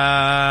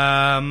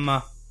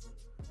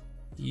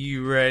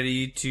You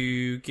ready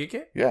to kick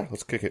it? Yeah,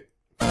 let's kick it.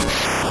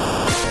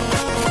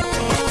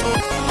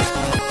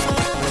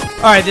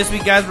 Alright, this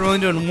week, guys, we're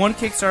only doing one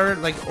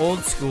Kickstarter, like old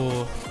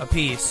school, a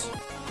piece.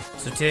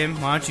 So, Tim,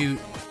 why don't you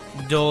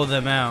dole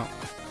them out?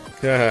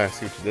 Yeah, I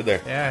see what you did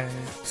there. Yeah.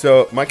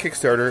 So my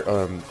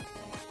Kickstarter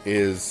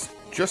is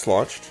just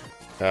launched.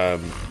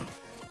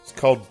 It's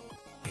called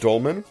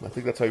Dolmen. I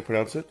think that's how you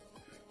pronounce it.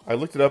 I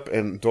looked it up,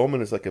 and Dolmen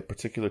is like a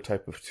particular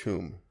type of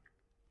tomb.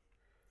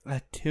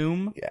 A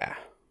tomb? Yeah.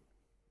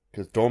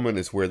 Because Dolmen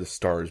is where the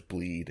stars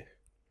bleed.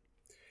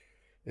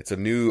 It's a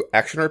new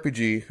action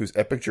RPG whose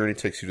epic journey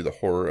takes you to the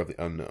horror of the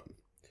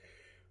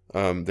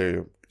unknown.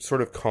 They're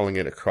sort of calling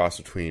it a cross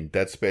between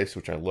Dead Space,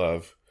 which I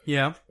love,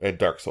 Yeah. and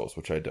Dark Souls,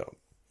 which I don't.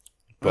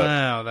 But,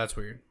 Wow, that's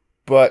weird.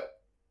 but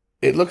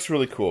it looks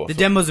really cool. The so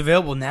demo's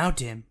available now,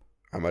 Tim.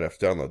 I might have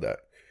to download that.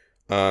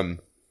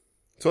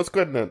 So let's go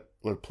ahead and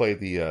let's play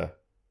the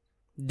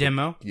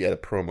Demo? the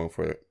promo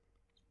for it.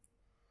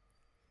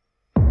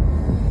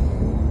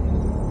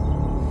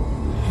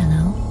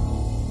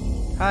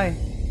 Hello? Hi.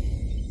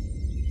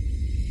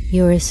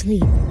 You're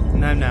asleep.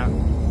 No, I'm not.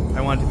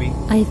 I want to be.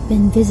 I've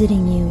been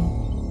visiting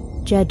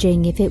you,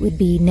 judging if it would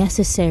be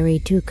necessary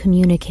to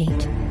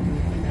communicate.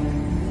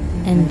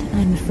 And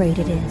I'm afraid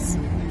it is.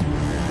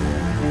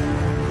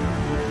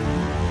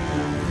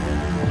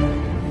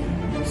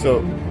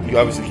 So you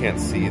obviously can't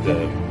see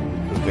the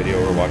video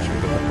we're watching,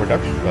 but the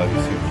production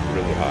value seems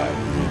really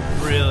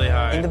high. Really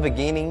high. In the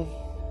beginning,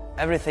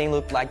 everything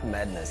looked like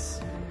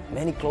madness.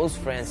 Many close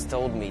friends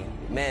told me,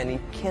 man, you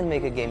can't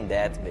make a game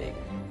that big.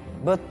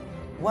 But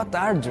what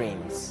are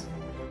dreams?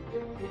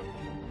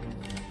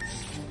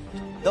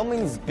 Domain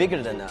is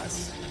bigger than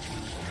us.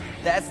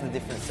 That's the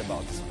difference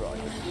about this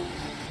project.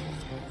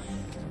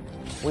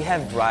 We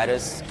have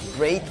writers,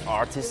 great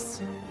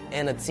artists,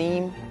 and a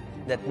team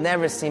that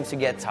never seems to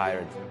get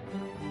tired.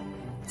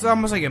 It's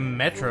almost like a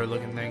Metro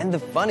looking thing. And the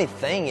funny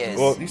thing is,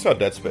 Well, you saw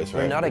Dead Space,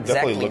 right? We're not It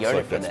definitely exactly looks yearning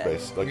like for Dead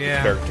that. Space. Like Yeah.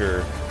 the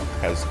character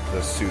has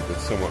a suit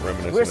that's somewhat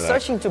reminiscent we're of that.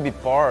 searching to be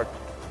part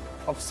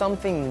of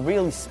something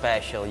really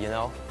special, you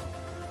know?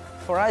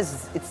 For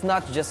us, it's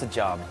not just a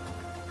job.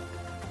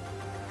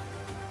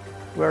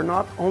 We're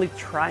not only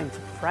trying to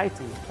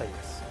frighten the players.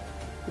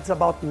 It's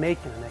about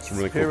making an Some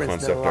really cool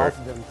experience that concept allows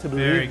art. them to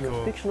Very believe in cool.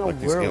 the fictional Like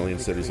these world alien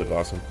we cities look create,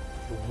 awesome.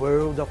 the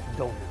world of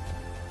Domen.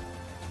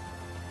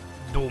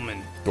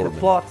 Dolmen. The Dortmund.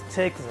 plot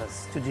takes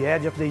us to the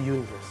edge of the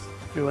universe,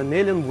 through an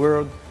alien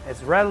world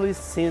as rarely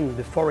seen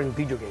before in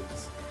video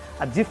games.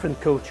 A different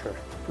culture,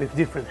 with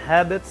different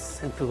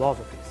habits and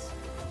philosophies.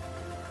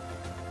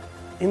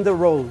 In the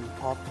role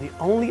of the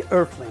only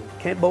Earthling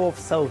capable of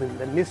solving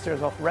the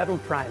mysteries of Raven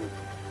Prime,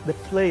 the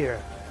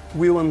player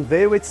will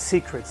unveil its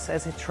secrets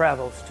as he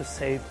travels to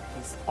save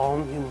his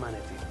own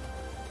humanity.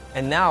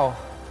 And now,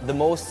 the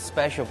most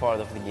special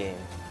part of the game.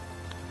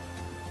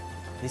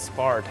 This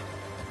part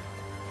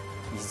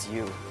is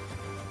you.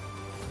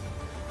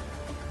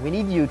 We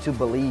need you to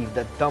believe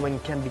that Domain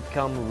can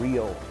become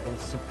real and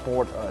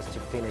support us to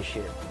finish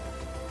it.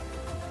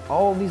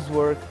 All this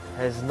work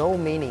has no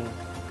meaning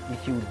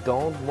if you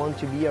don't want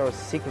to be our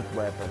secret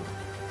weapon.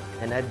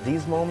 And at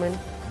this moment,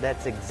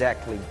 that's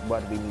exactly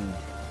what we need.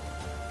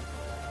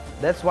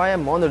 That's why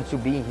I'm honored to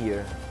be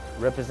here,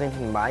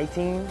 representing my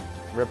team,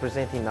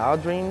 representing our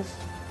dreams,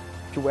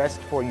 to ask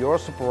for your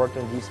support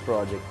on this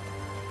project.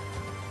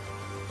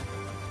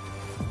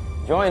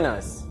 Join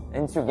us,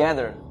 and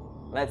together,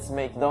 let's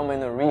make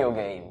Domain a real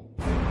game.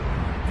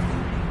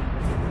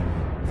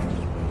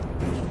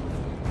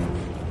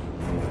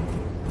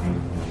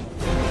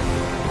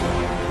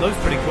 Looks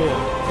pretty cool.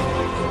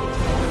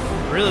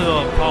 Really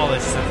well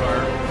polished so far.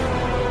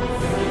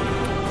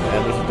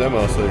 And there's a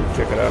demo, so you can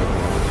check it out.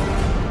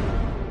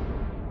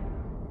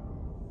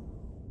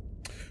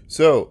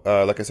 So,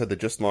 like I said, they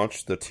just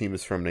launched. The team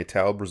is from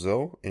Natal,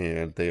 Brazil,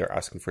 and they are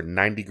asking for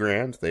 90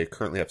 grand. They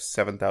currently have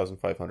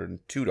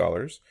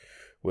 $7,502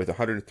 with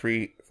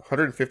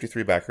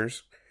 153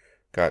 backers.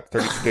 Got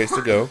 32 days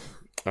to go.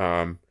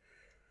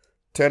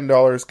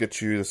 $10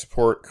 gets you the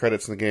support,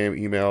 credits in the game,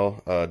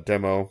 email,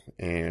 demo,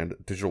 and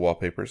digital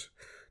wallpapers.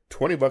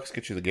 $20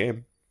 gets you the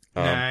game,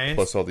 Nice.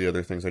 plus all the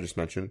other things I just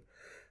mentioned.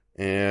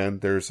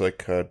 And there's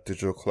like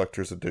digital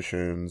collector's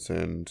editions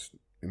and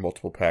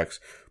multiple packs.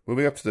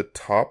 Moving up to the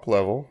top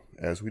level,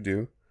 as we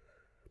do,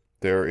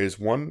 there is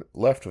one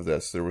left of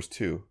this. There was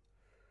two.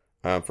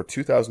 For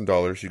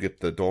 $2,000, you get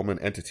the Dolmen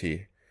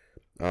Entity.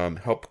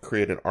 Help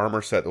create an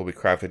armor set that will be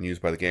crafted and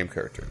used by the game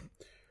character.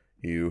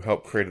 You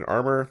help create an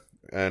armor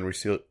and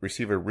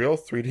receive a real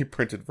 3D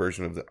printed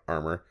version of the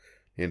armor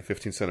in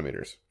 15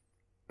 centimeters.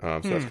 So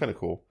that's kind of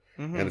cool.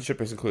 Mm-hmm. And the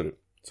shipping is included.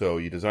 So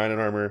you design an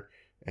armor,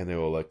 and they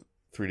will like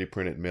 3D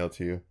print it and mail it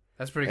to you.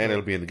 That's pretty And cool.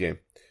 it'll be in the game.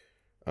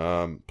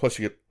 Plus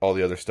you get all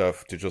the other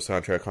stuff: digital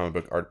soundtrack, comic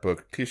book, art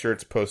book,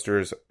 t-shirts,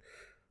 posters,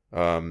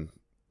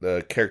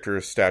 the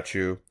character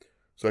statue.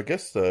 So I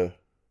guess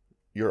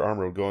your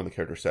armor will go on the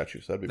character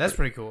statue. So That's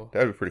pretty cool.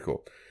 That'd be pretty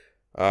cool.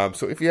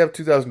 So if you have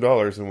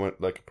 $2,000 and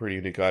want like a pretty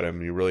unique item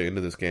and you're really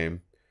into this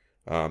game,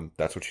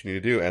 that's what you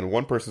need to do. And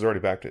one person's already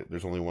backed it.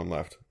 There's only one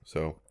left.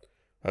 So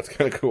That's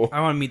kind of cool.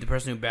 I want to meet the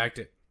person who backed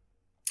it.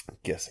 I'm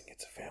guessing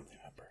it's a family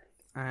member.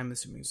 I'm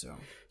assuming so.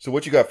 So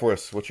what you got for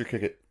us? What's your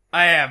kick it?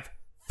 I have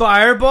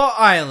Fireball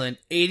Island,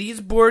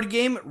 80s board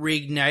game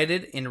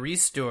reignited and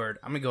restored.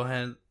 I'm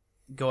gonna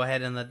go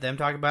ahead and let them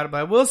talk about it, but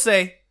I will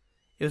say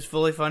it was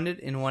fully funded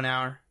in 1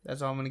 hour.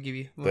 That's all I'm gonna give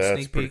you. A little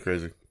That's sneak pretty peek.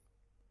 crazy.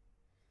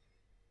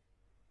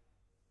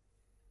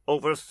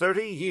 Over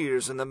 30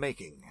 years in the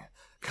making.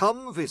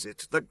 Come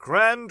visit the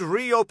grand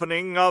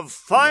reopening of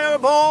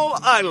Fireball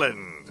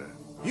Island.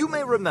 You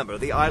may remember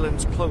the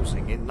island's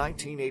closing in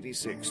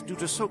 1986 due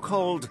to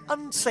so-called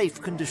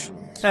unsafe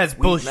conditions. That's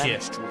We bullshit.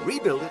 managed to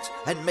rebuild it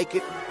and make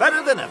it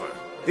better than ever.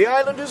 The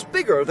island is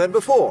bigger than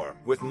before,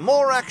 with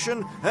more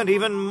action and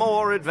even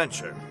more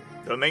adventure.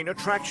 The main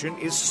attraction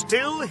is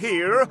still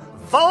here,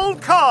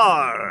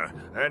 Volcar,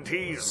 and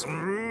he's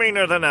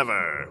meaner than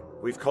ever.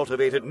 We've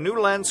cultivated new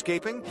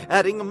landscaping,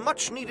 adding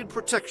much-needed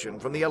protection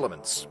from the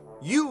elements.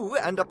 You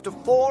and up to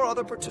 4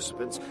 other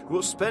participants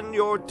will spend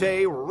your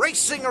day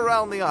racing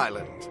around the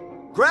island.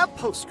 Grab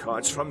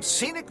postcards from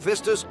scenic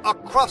vistas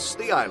across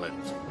the island.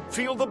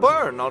 Feel the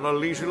burn on a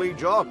leisurely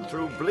jog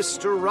through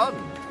Blister Run.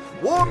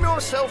 Warm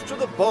yourself to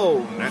the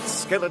bone at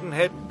Skeleton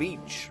Head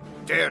Beach.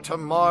 Dare to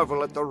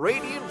marvel at the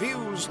radiant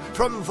views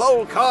from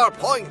Volcar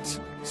Point.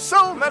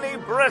 So many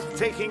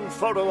breathtaking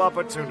photo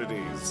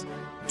opportunities.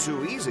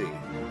 Too easy.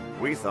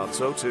 We thought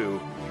so too.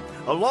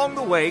 Along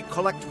the way,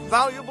 collect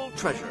valuable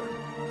treasure.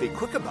 Be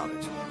quick about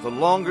it. The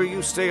longer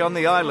you stay on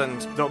the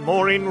island, the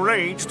more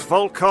enraged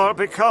Volcar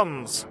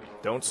becomes.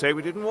 Don't say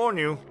we didn't warn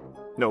you.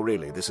 No,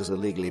 really, this is a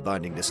legally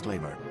binding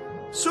disclaimer.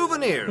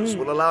 Souvenirs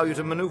will allow you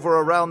to maneuver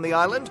around the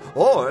island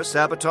or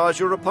sabotage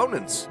your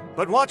opponents.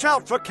 But watch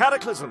out for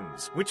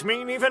cataclysms, which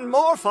mean even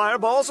more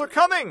fireballs are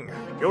coming.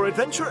 Your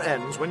adventure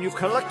ends when you've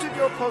collected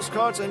your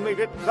postcards and made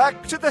it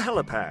back to the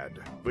helipad.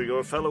 Will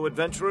your fellow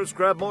adventurers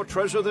grab more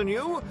treasure than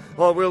you,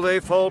 or will they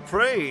fall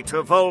prey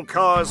to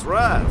Volcar's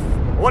wrath?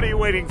 What are you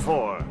waiting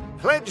for?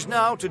 Pledge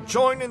now to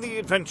join in the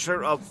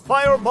adventure of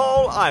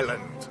Fireball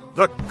Island,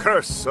 the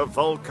Curse of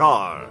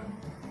Volcar.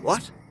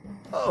 What?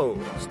 Oh,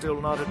 still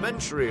not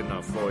adventure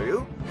enough for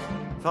you?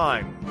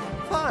 Fine.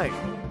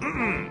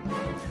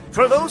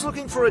 For those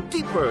looking for a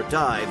deeper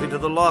dive into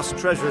the lost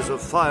treasures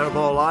of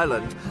Fireball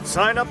Island,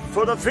 sign up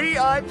for the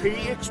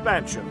VIP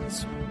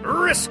expansions.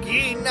 Risk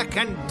ye neck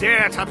and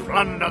dare to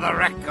plunder the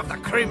wreck of the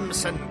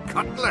Crimson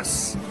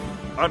Cutlass.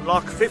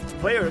 Unlock 5th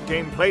player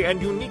gameplay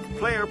and unique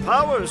player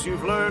powers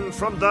you've learned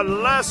from The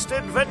Last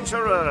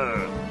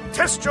Adventurer.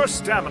 Test your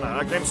stamina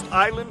against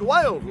island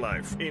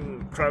wildlife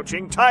in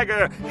Crouching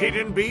Tiger,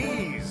 Hidden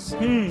Bees.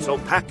 So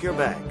pack your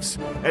bags.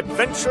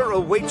 Adventure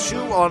awaits you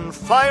on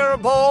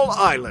Fireball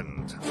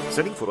Island.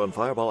 Setting foot on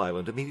Fireball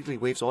Island immediately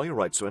waives all your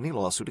rights to any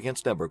lawsuit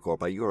against Ambercorp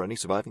by you or any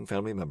surviving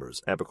family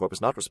members. Ambercorp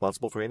is not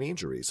responsible for any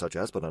injuries, such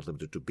as but not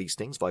limited to bee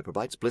stings, viper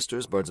bites,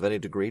 blisters, burns of any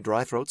degree,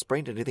 dry throat,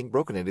 sprained anything,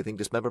 broken anything,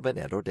 dismemberment,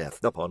 and or death.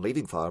 Upon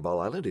leaving Fireball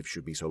Island, if you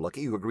should be so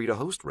lucky, you agree to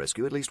host,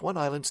 rescue at least one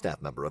island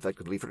staff member,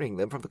 effectively freeing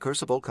them from the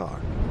curse of Volcar.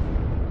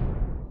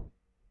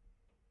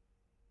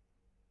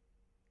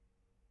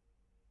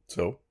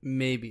 So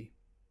Maybe.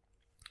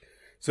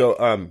 So,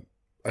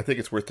 I think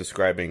it's worth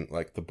describing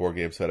like the board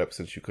game setup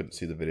since you couldn't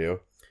see the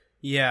video.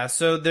 Yeah,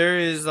 so there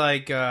is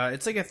like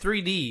it's like a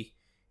 3D.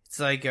 It's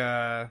like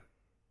I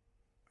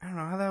don't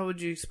know, how the hell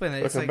would you explain that?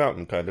 Like It's a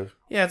mountain, kind of.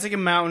 Yeah, it's like a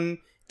mountain.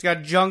 It's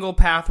got jungle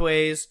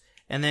pathways,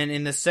 and then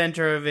in the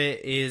center of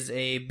it is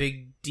a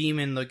big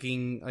demon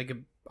looking like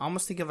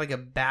almost think of like a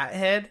bat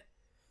head. It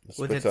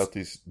With spits its- out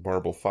these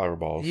marble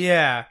fireballs.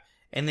 Yeah,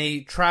 and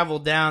they travel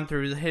down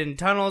through the hidden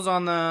tunnels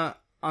on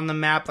the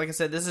map. Like I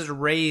said, this is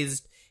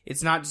raised.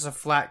 It's not just a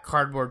flat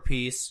cardboard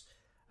piece.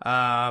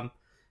 And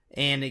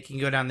it can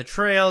go down the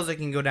trails. It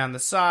can go down the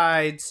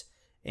sides.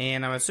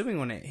 And I'm assuming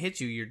when it hits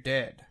you, you're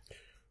dead.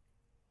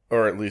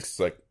 Or at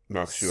least like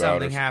knocks you out or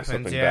Something happens,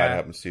 something yeah. bad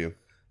happens to you.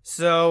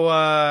 So,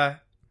 I'm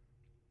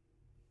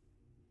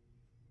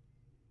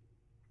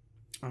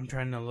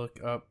trying to look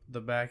up the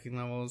backing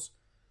levels.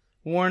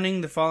 Warning,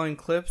 the following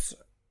clips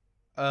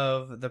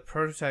of the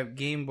prototype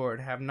game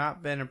board have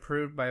not been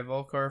approved by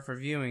Volcar for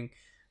viewing.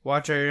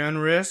 Watch at your own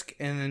risk,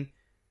 and then,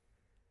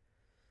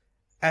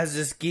 as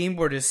this game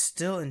board is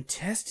still in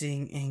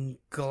testing and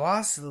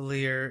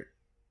glossier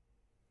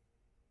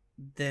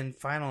than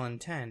final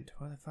intent.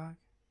 What the fuck?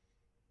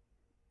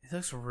 It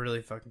looks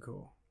really fucking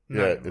cool.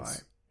 Not Yeah, gonna lie.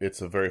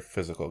 it's a very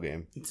physical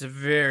game. It's a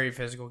very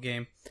physical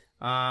game.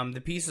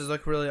 The pieces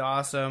look really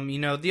awesome. You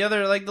know, the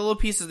other, like, the little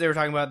pieces they were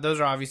talking about, those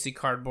are obviously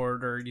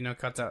cardboard or, you know,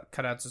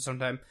 cutouts of some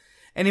time.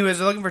 Anyways,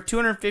 they're looking for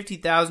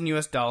 $250,000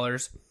 US.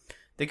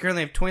 They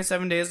currently have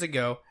 27 days to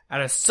go.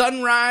 Out of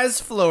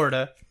Sunrise,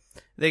 Florida,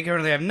 they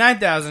currently have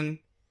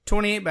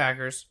 9,028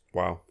 backers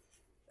Wow.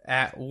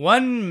 at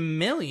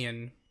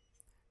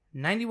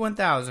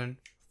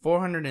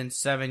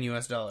 $1,091,407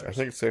 US. I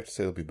think it's safe to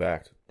say they'll be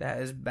backed.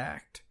 That is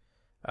backed.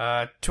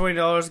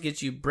 $20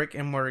 gets you brick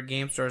and mortar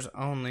game stores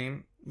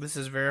only. This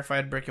is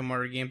verified brick and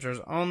mortar game stores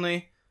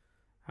only.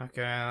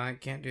 Okay, I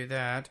can't do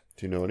that.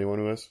 Do you know anyone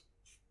who is?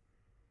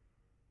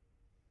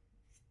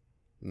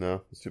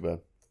 No, it's too bad.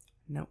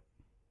 Nope.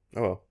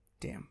 Oh well.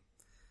 Damn.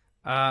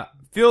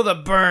 Feel the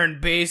Burn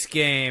base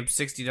game,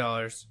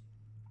 $60.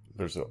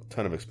 There's a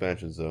ton of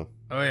expansions though.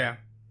 Oh yeah.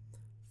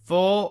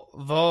 Full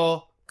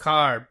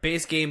Volcar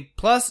base game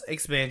plus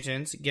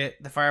expansions.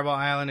 Get the Fireball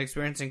Island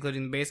experience,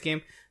 including the base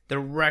game, the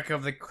Wreck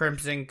of the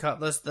Crimson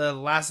Cutlass, the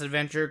Last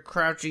Adventure,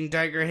 Crouching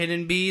Tiger,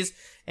 Hidden Bees,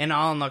 and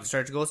all unlocked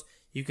stretch goals.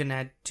 You can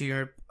add to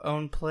your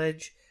own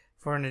pledge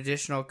for an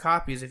additional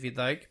copies if you'd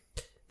like.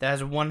 That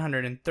is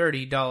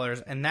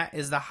 $130, and that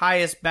is the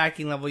highest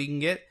backing level you can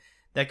get.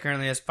 That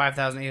currently has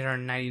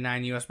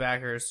 5,899 US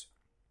backers.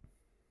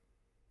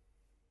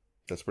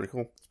 That's pretty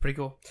cool. It's pretty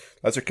cool.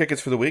 That's our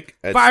kickers for the week.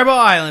 Fireball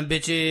Island,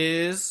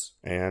 bitches.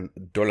 And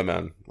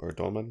Dolman.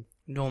 Dolman.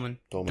 Dolman.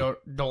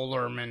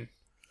 Dollerman.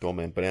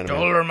 Dolman. Banana Man.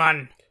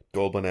 Dollerman.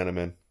 Dole Banana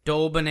Man.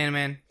 Dole Banana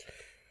Man.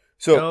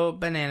 So, Dole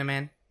Banana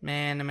Man.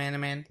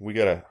 Man. we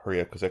gotta hurry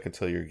up because I can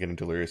tell you're getting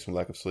delirious from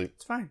lack of sleep.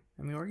 It's fine.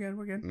 I mean, we're good.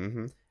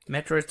 Mm-hmm.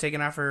 Metroid's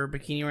taking off her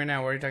bikini right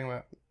now. What are you talking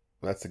about?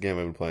 That's the game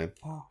I've been playing.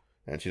 Oh.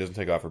 And she doesn't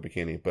take off her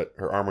bikini, but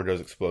her armor does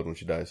explode when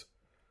she dies.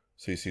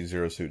 So you see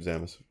Zero Suit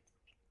Zamus.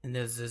 And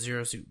there's the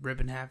Zero Suit rip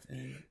in half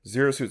and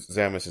Zero Suit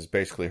Zamus is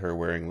basically her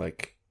wearing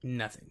like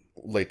nothing.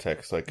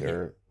 latex, like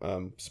her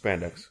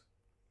spandex.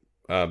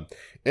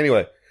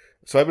 Anyway,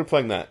 so I've been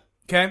playing that.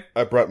 Okay.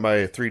 I brought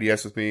my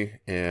 3DS with me,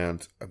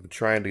 and I've been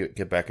trying to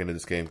get back into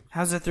this game.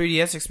 How's the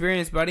 3DS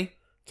experience, buddy?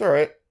 It's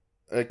alright,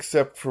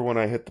 except for when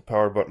I hit the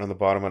power button on the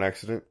bottom on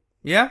accident.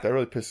 Yeah? That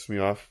really pisses me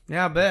off.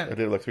 Yeah, I I bet. did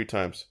it like 3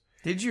 times.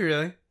 Did you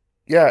really?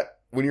 Yeah,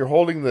 when you're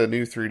holding the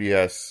new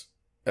 3DS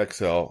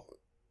XL,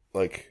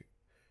 like,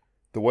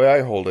 the way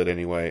I hold it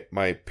anyway,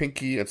 my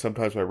pinky and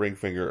sometimes my ring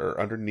finger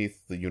are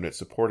underneath the unit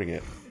supporting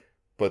it,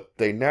 but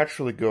they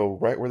naturally go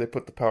right where they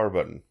put the power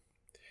button.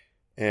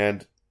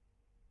 And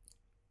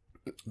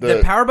the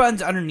power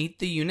button's underneath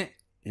the unit?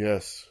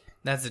 Yes.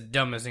 That's the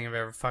dumbest thing I've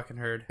ever fucking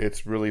heard.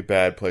 It's really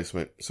bad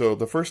placement. So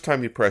the first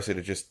time you press it,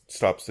 it just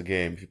stops the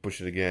game. If you push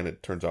it again,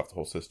 it turns off the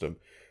whole system.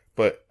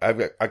 But I've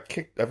got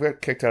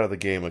kicked out of the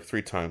game like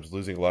 3 times,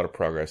 losing a lot of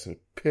progress, and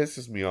it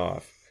pisses me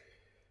off.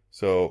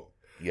 So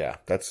yeah,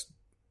 that's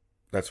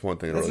one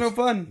thing. That's no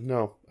fun.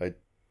 No,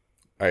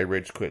 I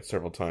rage quit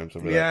several times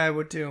over that. Yeah, I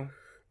would too.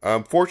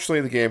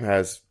 Fortunately, the game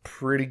has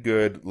pretty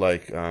good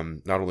like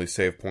not only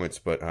save points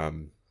but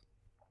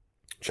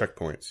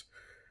checkpoints.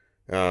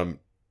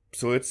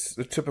 So it's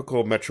a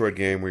typical Metroid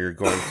game where you're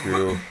going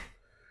through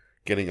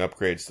getting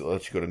upgrades that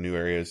let you go to new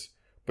areas.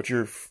 But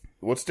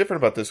what's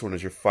different about this one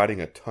is you're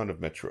fighting a ton of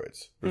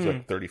Metroids. There's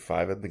like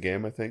 35 in the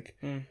game, I think.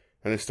 And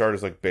they start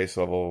as like base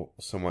level,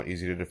 somewhat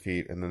easy to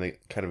defeat, and then they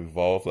kind of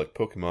evolve like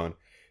Pokemon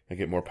and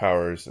get more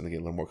powers, and they get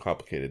a little more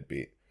complicated to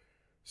beat.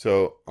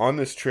 So on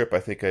this trip, I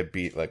think I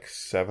beat like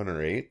 7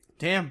 or 8.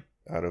 Damn.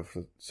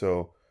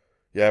 So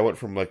yeah, I went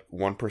from like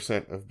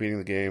 1% of beating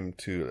the game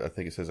to I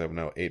think it says I'm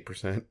now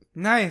 8%.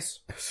 Nice.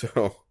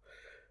 So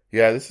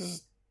yeah,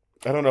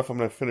 I don't know if I'm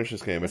gonna finish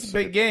this game. It's a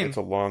big game. It's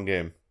a long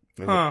game.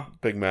 It's a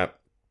big map,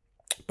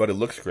 but it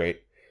looks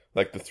great.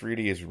 Like the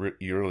 3D is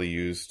really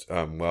used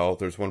well.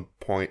 There's one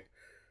point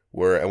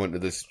where I went to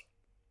this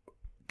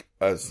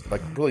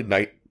like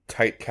really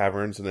tight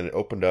caverns, and then it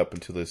opened up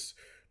into this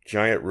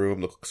giant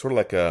room, look sort of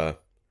like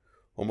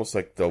almost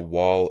like the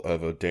wall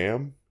of a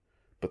dam,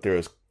 but there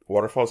was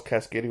waterfalls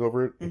cascading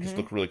over it. It just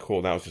looked really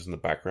cool. Now it's just in the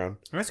background.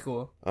 That's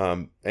cool.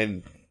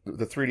 And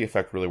the 3D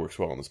effect really works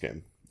well in this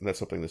game, and that's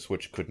something the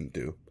Switch couldn't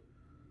do.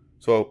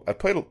 So I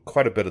played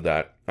quite a bit of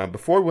that.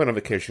 Before we went on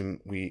vacation,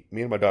 me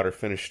and my daughter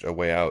finished A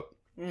Way Out,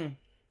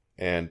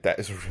 and that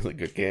is a really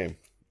good game.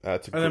 Are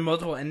there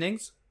multiple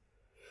endings?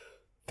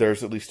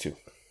 There's at least 2.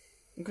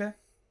 Okay.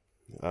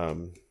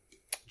 Did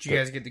you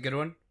guys get the good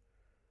one?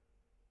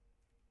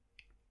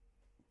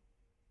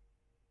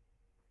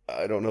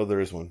 I don't know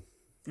there is one.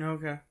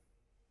 Okay.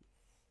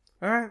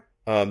 All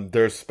right.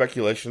 There's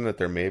speculation that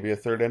there may be a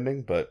 3rd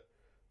ending, but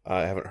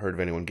I haven't heard of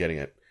anyone getting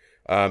it.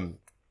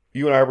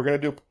 You and I were going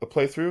to do a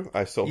playthrough.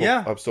 I'm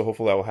still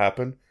hopeful that will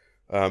happen.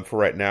 For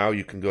right now,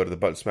 you can go to the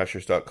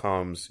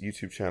buttonsmashers.com's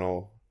YouTube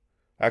channel.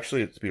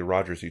 Actually, it's be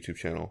Roger's YouTube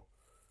channel,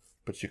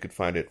 but you could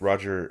find it.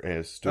 Roger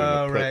is doing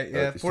a play. Right,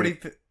 yeah.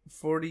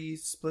 40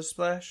 Splish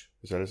Splash?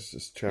 Is that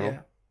his channel? Yeah.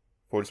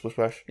 40 Splish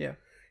Splash? Yeah.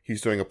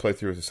 He's doing a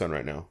playthrough with his son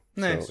right now.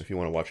 Nice. So if you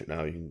want to watch it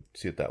now, you can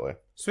see it that way.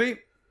 Sweet.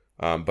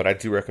 But I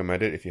do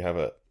recommend it if you have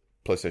a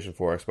PlayStation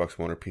 4, Xbox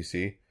One, or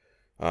PC.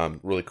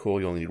 Really cool.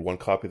 You only need 1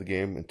 copy of the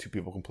game, and 2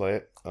 people can play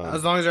it.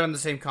 As long as they're on the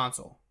same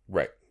console.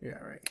 Right. Yeah,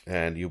 right.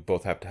 And you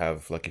both have to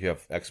have, like, if you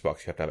have Xbox,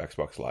 you have to have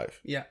Xbox Live.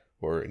 Yeah.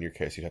 Or in your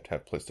case, you have to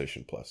have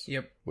PlayStation Plus.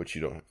 Yep. Which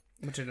you don't have.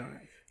 Which I don't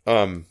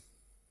have.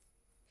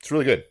 It's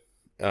really good.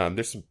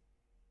 There's some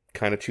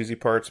kind of cheesy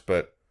parts,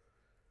 but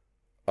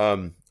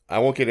I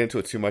won't get into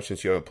it too much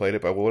since you haven't played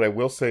it. But what I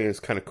will say is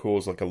kind of cool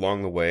is, like,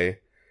 along the way,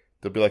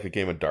 there'll be like a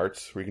game of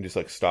darts where you can just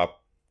like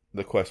stop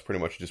the quest pretty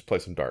much and just play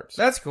some darts.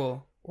 That's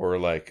cool. Or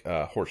like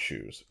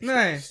horseshoes.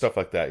 Nice. Stuff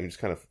like that. You just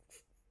kind of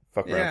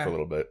fuck around for a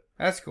little bit.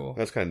 That's cool.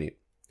 That's kind of neat.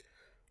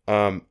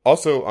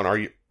 Also on our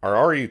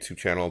YouTube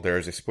channel,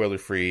 there's a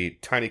spoiler-free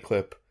tiny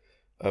clip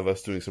of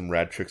us doing some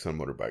rad tricks on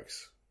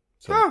motorbikes.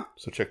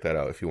 So check that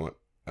out if you want.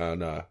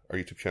 on our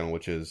YouTube channel,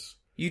 which is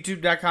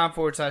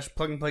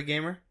YouTube.com/plug and play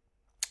gamer.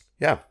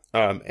 yeah.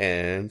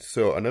 And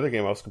so another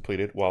game I was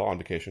completed while on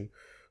vacation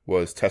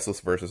was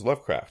Teslas versus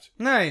Lovecraft.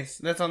 Nice.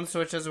 That's on the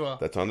Switch as well.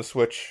 That's on the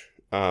Switch.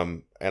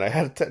 And I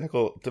had a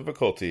technical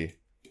difficulty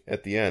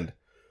at the end.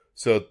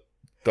 So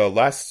the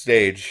last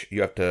stage,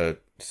 you have to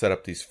set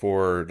up these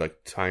 4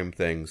 like time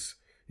things.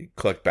 You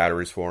collect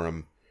batteries for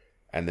them,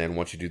 and then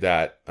once you do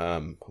that,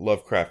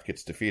 Lovecraft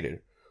gets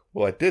defeated.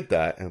 Well, I did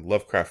that, and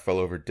Lovecraft fell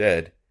over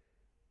dead,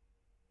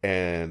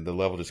 and the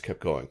level just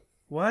kept going.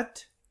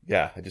 What?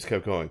 Yeah, it just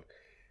kept going,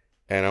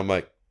 and I'm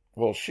like,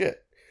 well,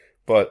 shit.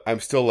 But I'm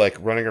still like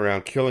running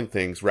around killing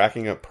things,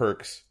 racking up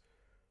perks.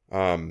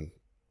 I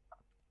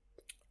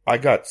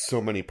got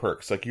so many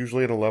perks. Like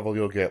usually in a level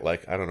you'll get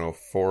like, I don't know,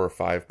 4 or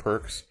 5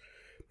 perks.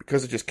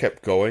 Because it just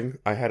kept going,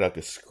 I had like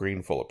a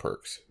screen full of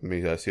perks. Let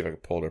me see if I can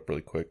pull it up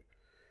really quick.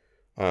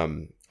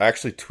 I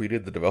actually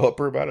tweeted the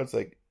developer about it. It's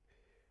like,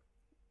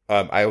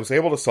 I was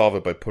able to solve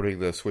it by putting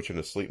the Switch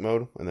into sleep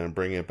mode and then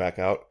bringing it back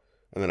out.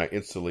 And then I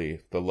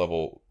instantly, the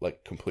level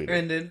like completed.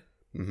 Ended.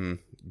 Mm-hmm.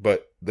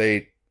 But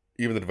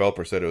even the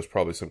developer said it was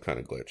probably some kind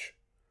of glitch.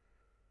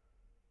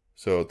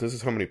 So this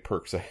is how many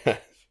perks I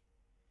had.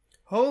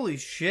 Holy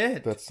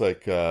shit. That's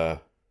like, I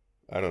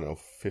don't know,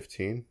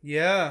 15?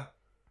 Yeah.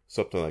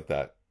 Something like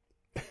that.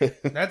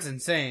 That's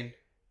insane.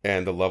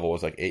 And the level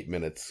was like 8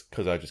 minutes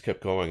because I just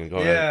kept going and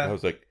going. Yeah. I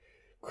was like,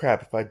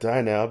 crap, if I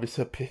die now, I'll be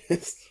so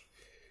pissed.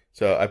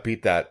 So I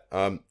beat that.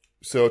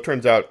 So it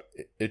turns out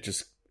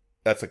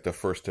that's like the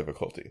first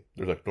difficulty.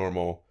 There's like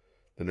normal,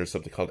 then there's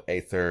something called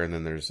Aether, and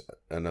then there's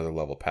another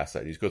level past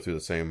that. You just go through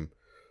the same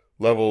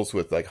levels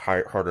with like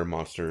harder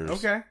monsters.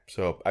 Okay.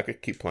 So I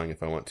could keep playing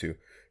if I want to.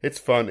 It's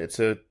fun.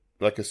 It's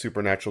like a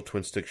supernatural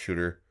twin stick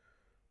shooter.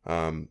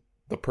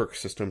 The perk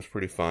system's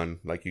pretty fun.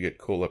 Like you get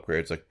cool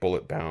upgrades like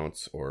bullet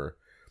bounce, or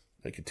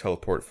like you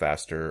teleport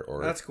faster.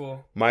 Or that's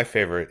cool. My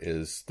favorite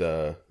is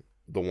the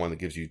one that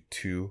gives you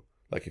 2.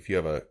 Like if you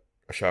have a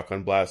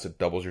shotgun blast, it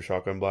doubles your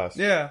shotgun blast.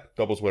 Yeah.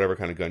 Doubles whatever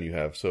kind of gun you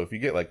have. So if you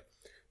get like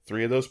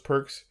 3 of those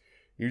perks,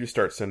 you just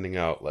start sending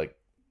out like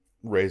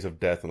rays of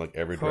death in like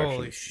every direction.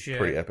 Holy shit.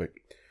 Pretty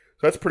epic.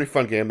 So that's a pretty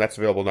fun game. That's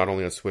available not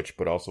only on Switch,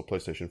 but also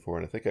PlayStation 4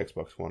 and I think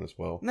Xbox One as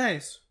well.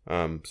 Nice.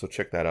 So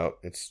check that out.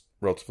 It's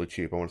relatively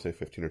cheap. I want to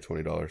say $15 or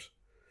 $20. What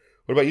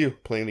about you?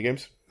 Playing the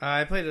games?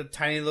 I played a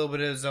tiny little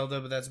bit of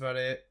Zelda, but that's about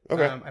it.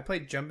 Okay. I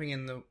played Jumping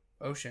in the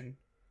Ocean.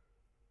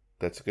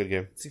 That's a good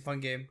game. It's a fun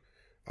game.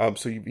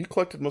 So you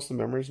collected most of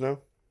the memories now?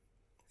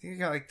 I think I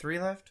got like 3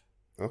 left.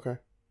 Okay.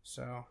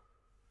 So.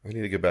 I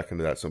need to get back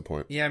into that at some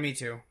point. Yeah, me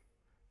too.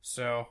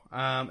 So,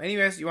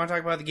 anyways, you want to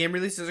talk about the game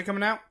releases that are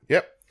coming out?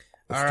 Yep.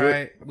 Let's do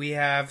it. We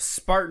have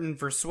Spartan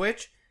for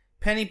Switch,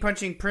 Penny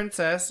Punching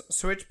Princess,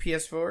 Switch,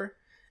 PS4,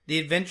 The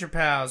Adventure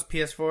Pals,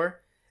 PS4,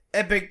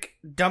 Epic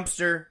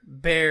Dumpster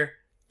Bear,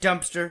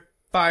 Dumpster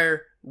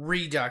Fire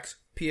Redux,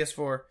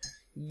 PS4.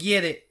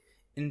 Get it.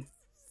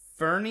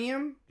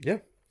 Infernium? Yeah.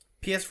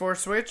 PS4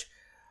 Switch,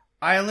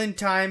 Island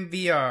Time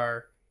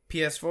VR,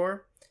 PS4,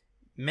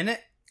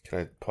 Minute? Can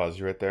I pause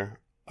you right there?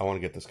 I want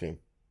to get this game.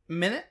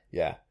 Minute?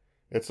 Yeah.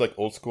 It's like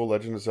old school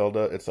Legend of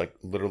Zelda. It's like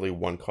literally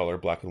one color,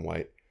 black and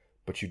white.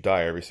 But you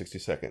die every 60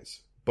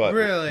 seconds. But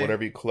really?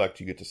 Whatever you collect,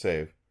 you get to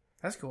save.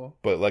 That's cool.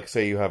 But like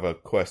say you have a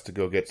quest to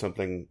go get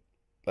something,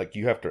 like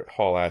you have to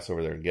haul ass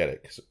over there and get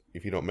it. Because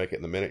if you don't make it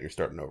in the minute, you're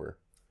starting over.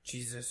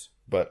 Jesus.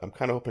 But I'm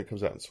kind of hoping it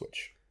comes out on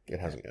Switch. It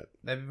hasn't yet.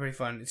 That'd be pretty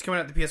fun. It's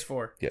coming out to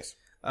PS4. Yes.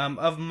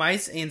 Of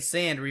Mice and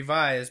Sand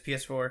revised,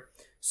 PS4.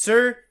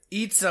 Sir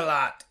Eats a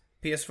Lot,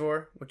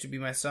 PS4, which would be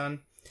my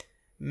son.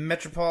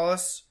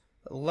 Metropolis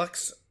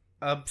Lux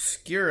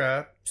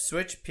Obscura,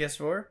 Switch,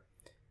 PS4.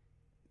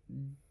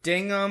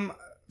 Dingham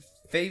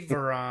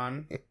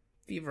Faveron,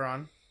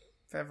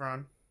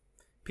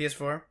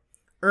 PS4.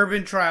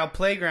 Urban Trial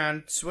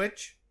Playground,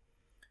 Switch.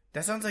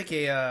 That sounds like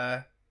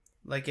a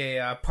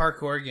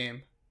parkour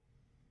game.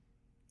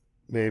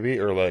 Maybe,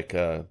 or like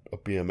a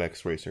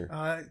BMX racer.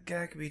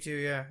 That could be too,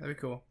 yeah. That'd be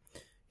cool.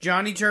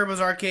 Johnny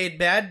Turbo's Arcade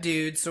Bad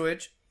Dude,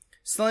 Switch.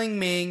 Sling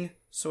Ming,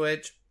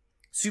 Switch.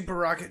 Super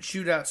Rocket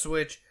Shootout,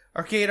 Switch.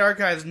 Arcade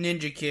Archives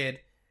Ninja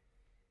Kid,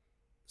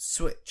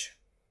 Switch.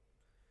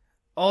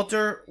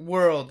 Alter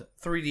World,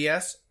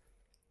 3DS.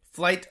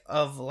 Flight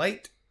of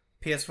Light,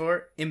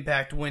 PS4.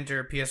 Impact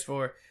Winter,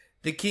 PS4.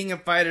 The King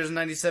of Fighters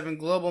 97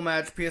 Global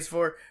Match,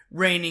 PS4.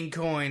 Raining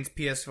Coins,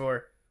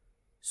 PS4.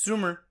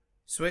 Sumer,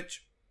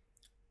 Switch.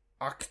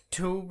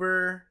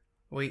 Octocopter.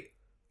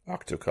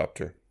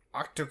 Octocopter.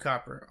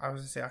 I was going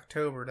to say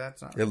October.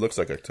 That's not. It looks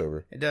like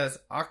October. It does.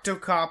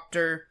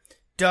 Octocopter,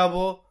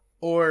 Double,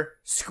 or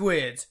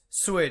Squids.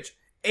 Switch.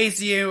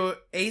 ACA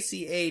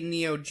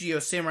Neo Geo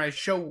Samurai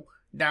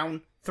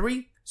Showdown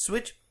 3.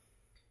 Switch.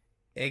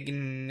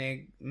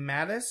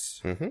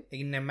 Enigmatis.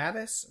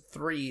 Enigmatis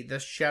 3. The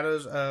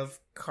Shadows of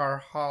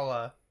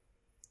Karkala.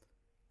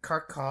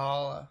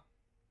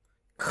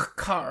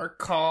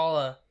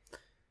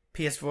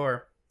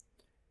 PS4.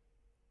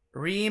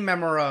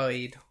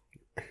 Rememoroid.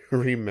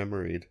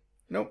 Rememoried.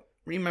 Nope.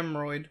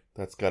 Rememoroid.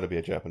 That's got to be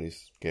a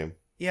Japanese game.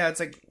 Yeah,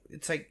 it's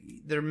like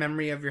the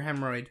memory of your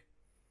hemorrhoid.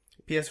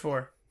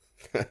 PS4.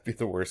 That'd be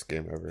the worst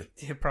game ever.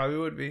 It probably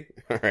would be.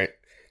 All right.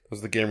 Those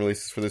are the game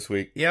releases for this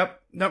week.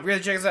 Yep. Don't forget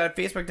to check us out at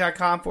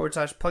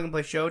Facebook.com/Plug and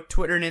Play Show,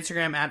 Twitter and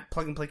Instagram at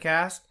Plug and Play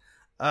Cast,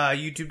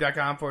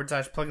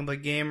 YouTube.com/Plug and Play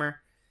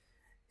Gamer.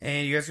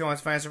 And you guys can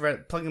always find us over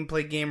at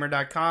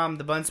plugandplaygamer.com,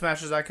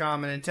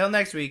 thebunsmashers.com. And until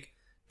next week,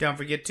 don't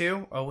forget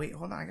to... Oh, wait,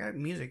 hold on. I got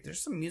music.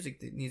 There's some music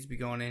that needs to be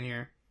going in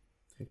here.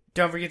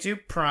 Don't forget to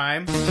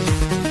prime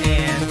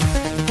and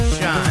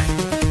shine.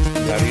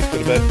 Now do you go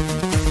to bed?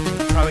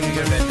 Probably going to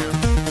go to bed now.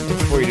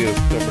 Before you do,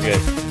 don't forget.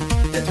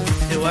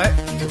 Do what?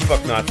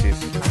 Fuck Nazis.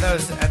 I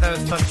thought it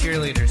was fuck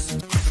cheerleaders.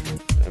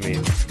 I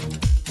mean,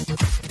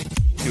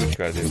 do what you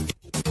gotta do.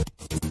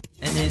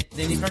 And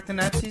then you fuck the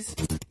Nazis?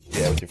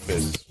 Yeah, with your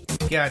fists.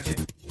 Gotcha.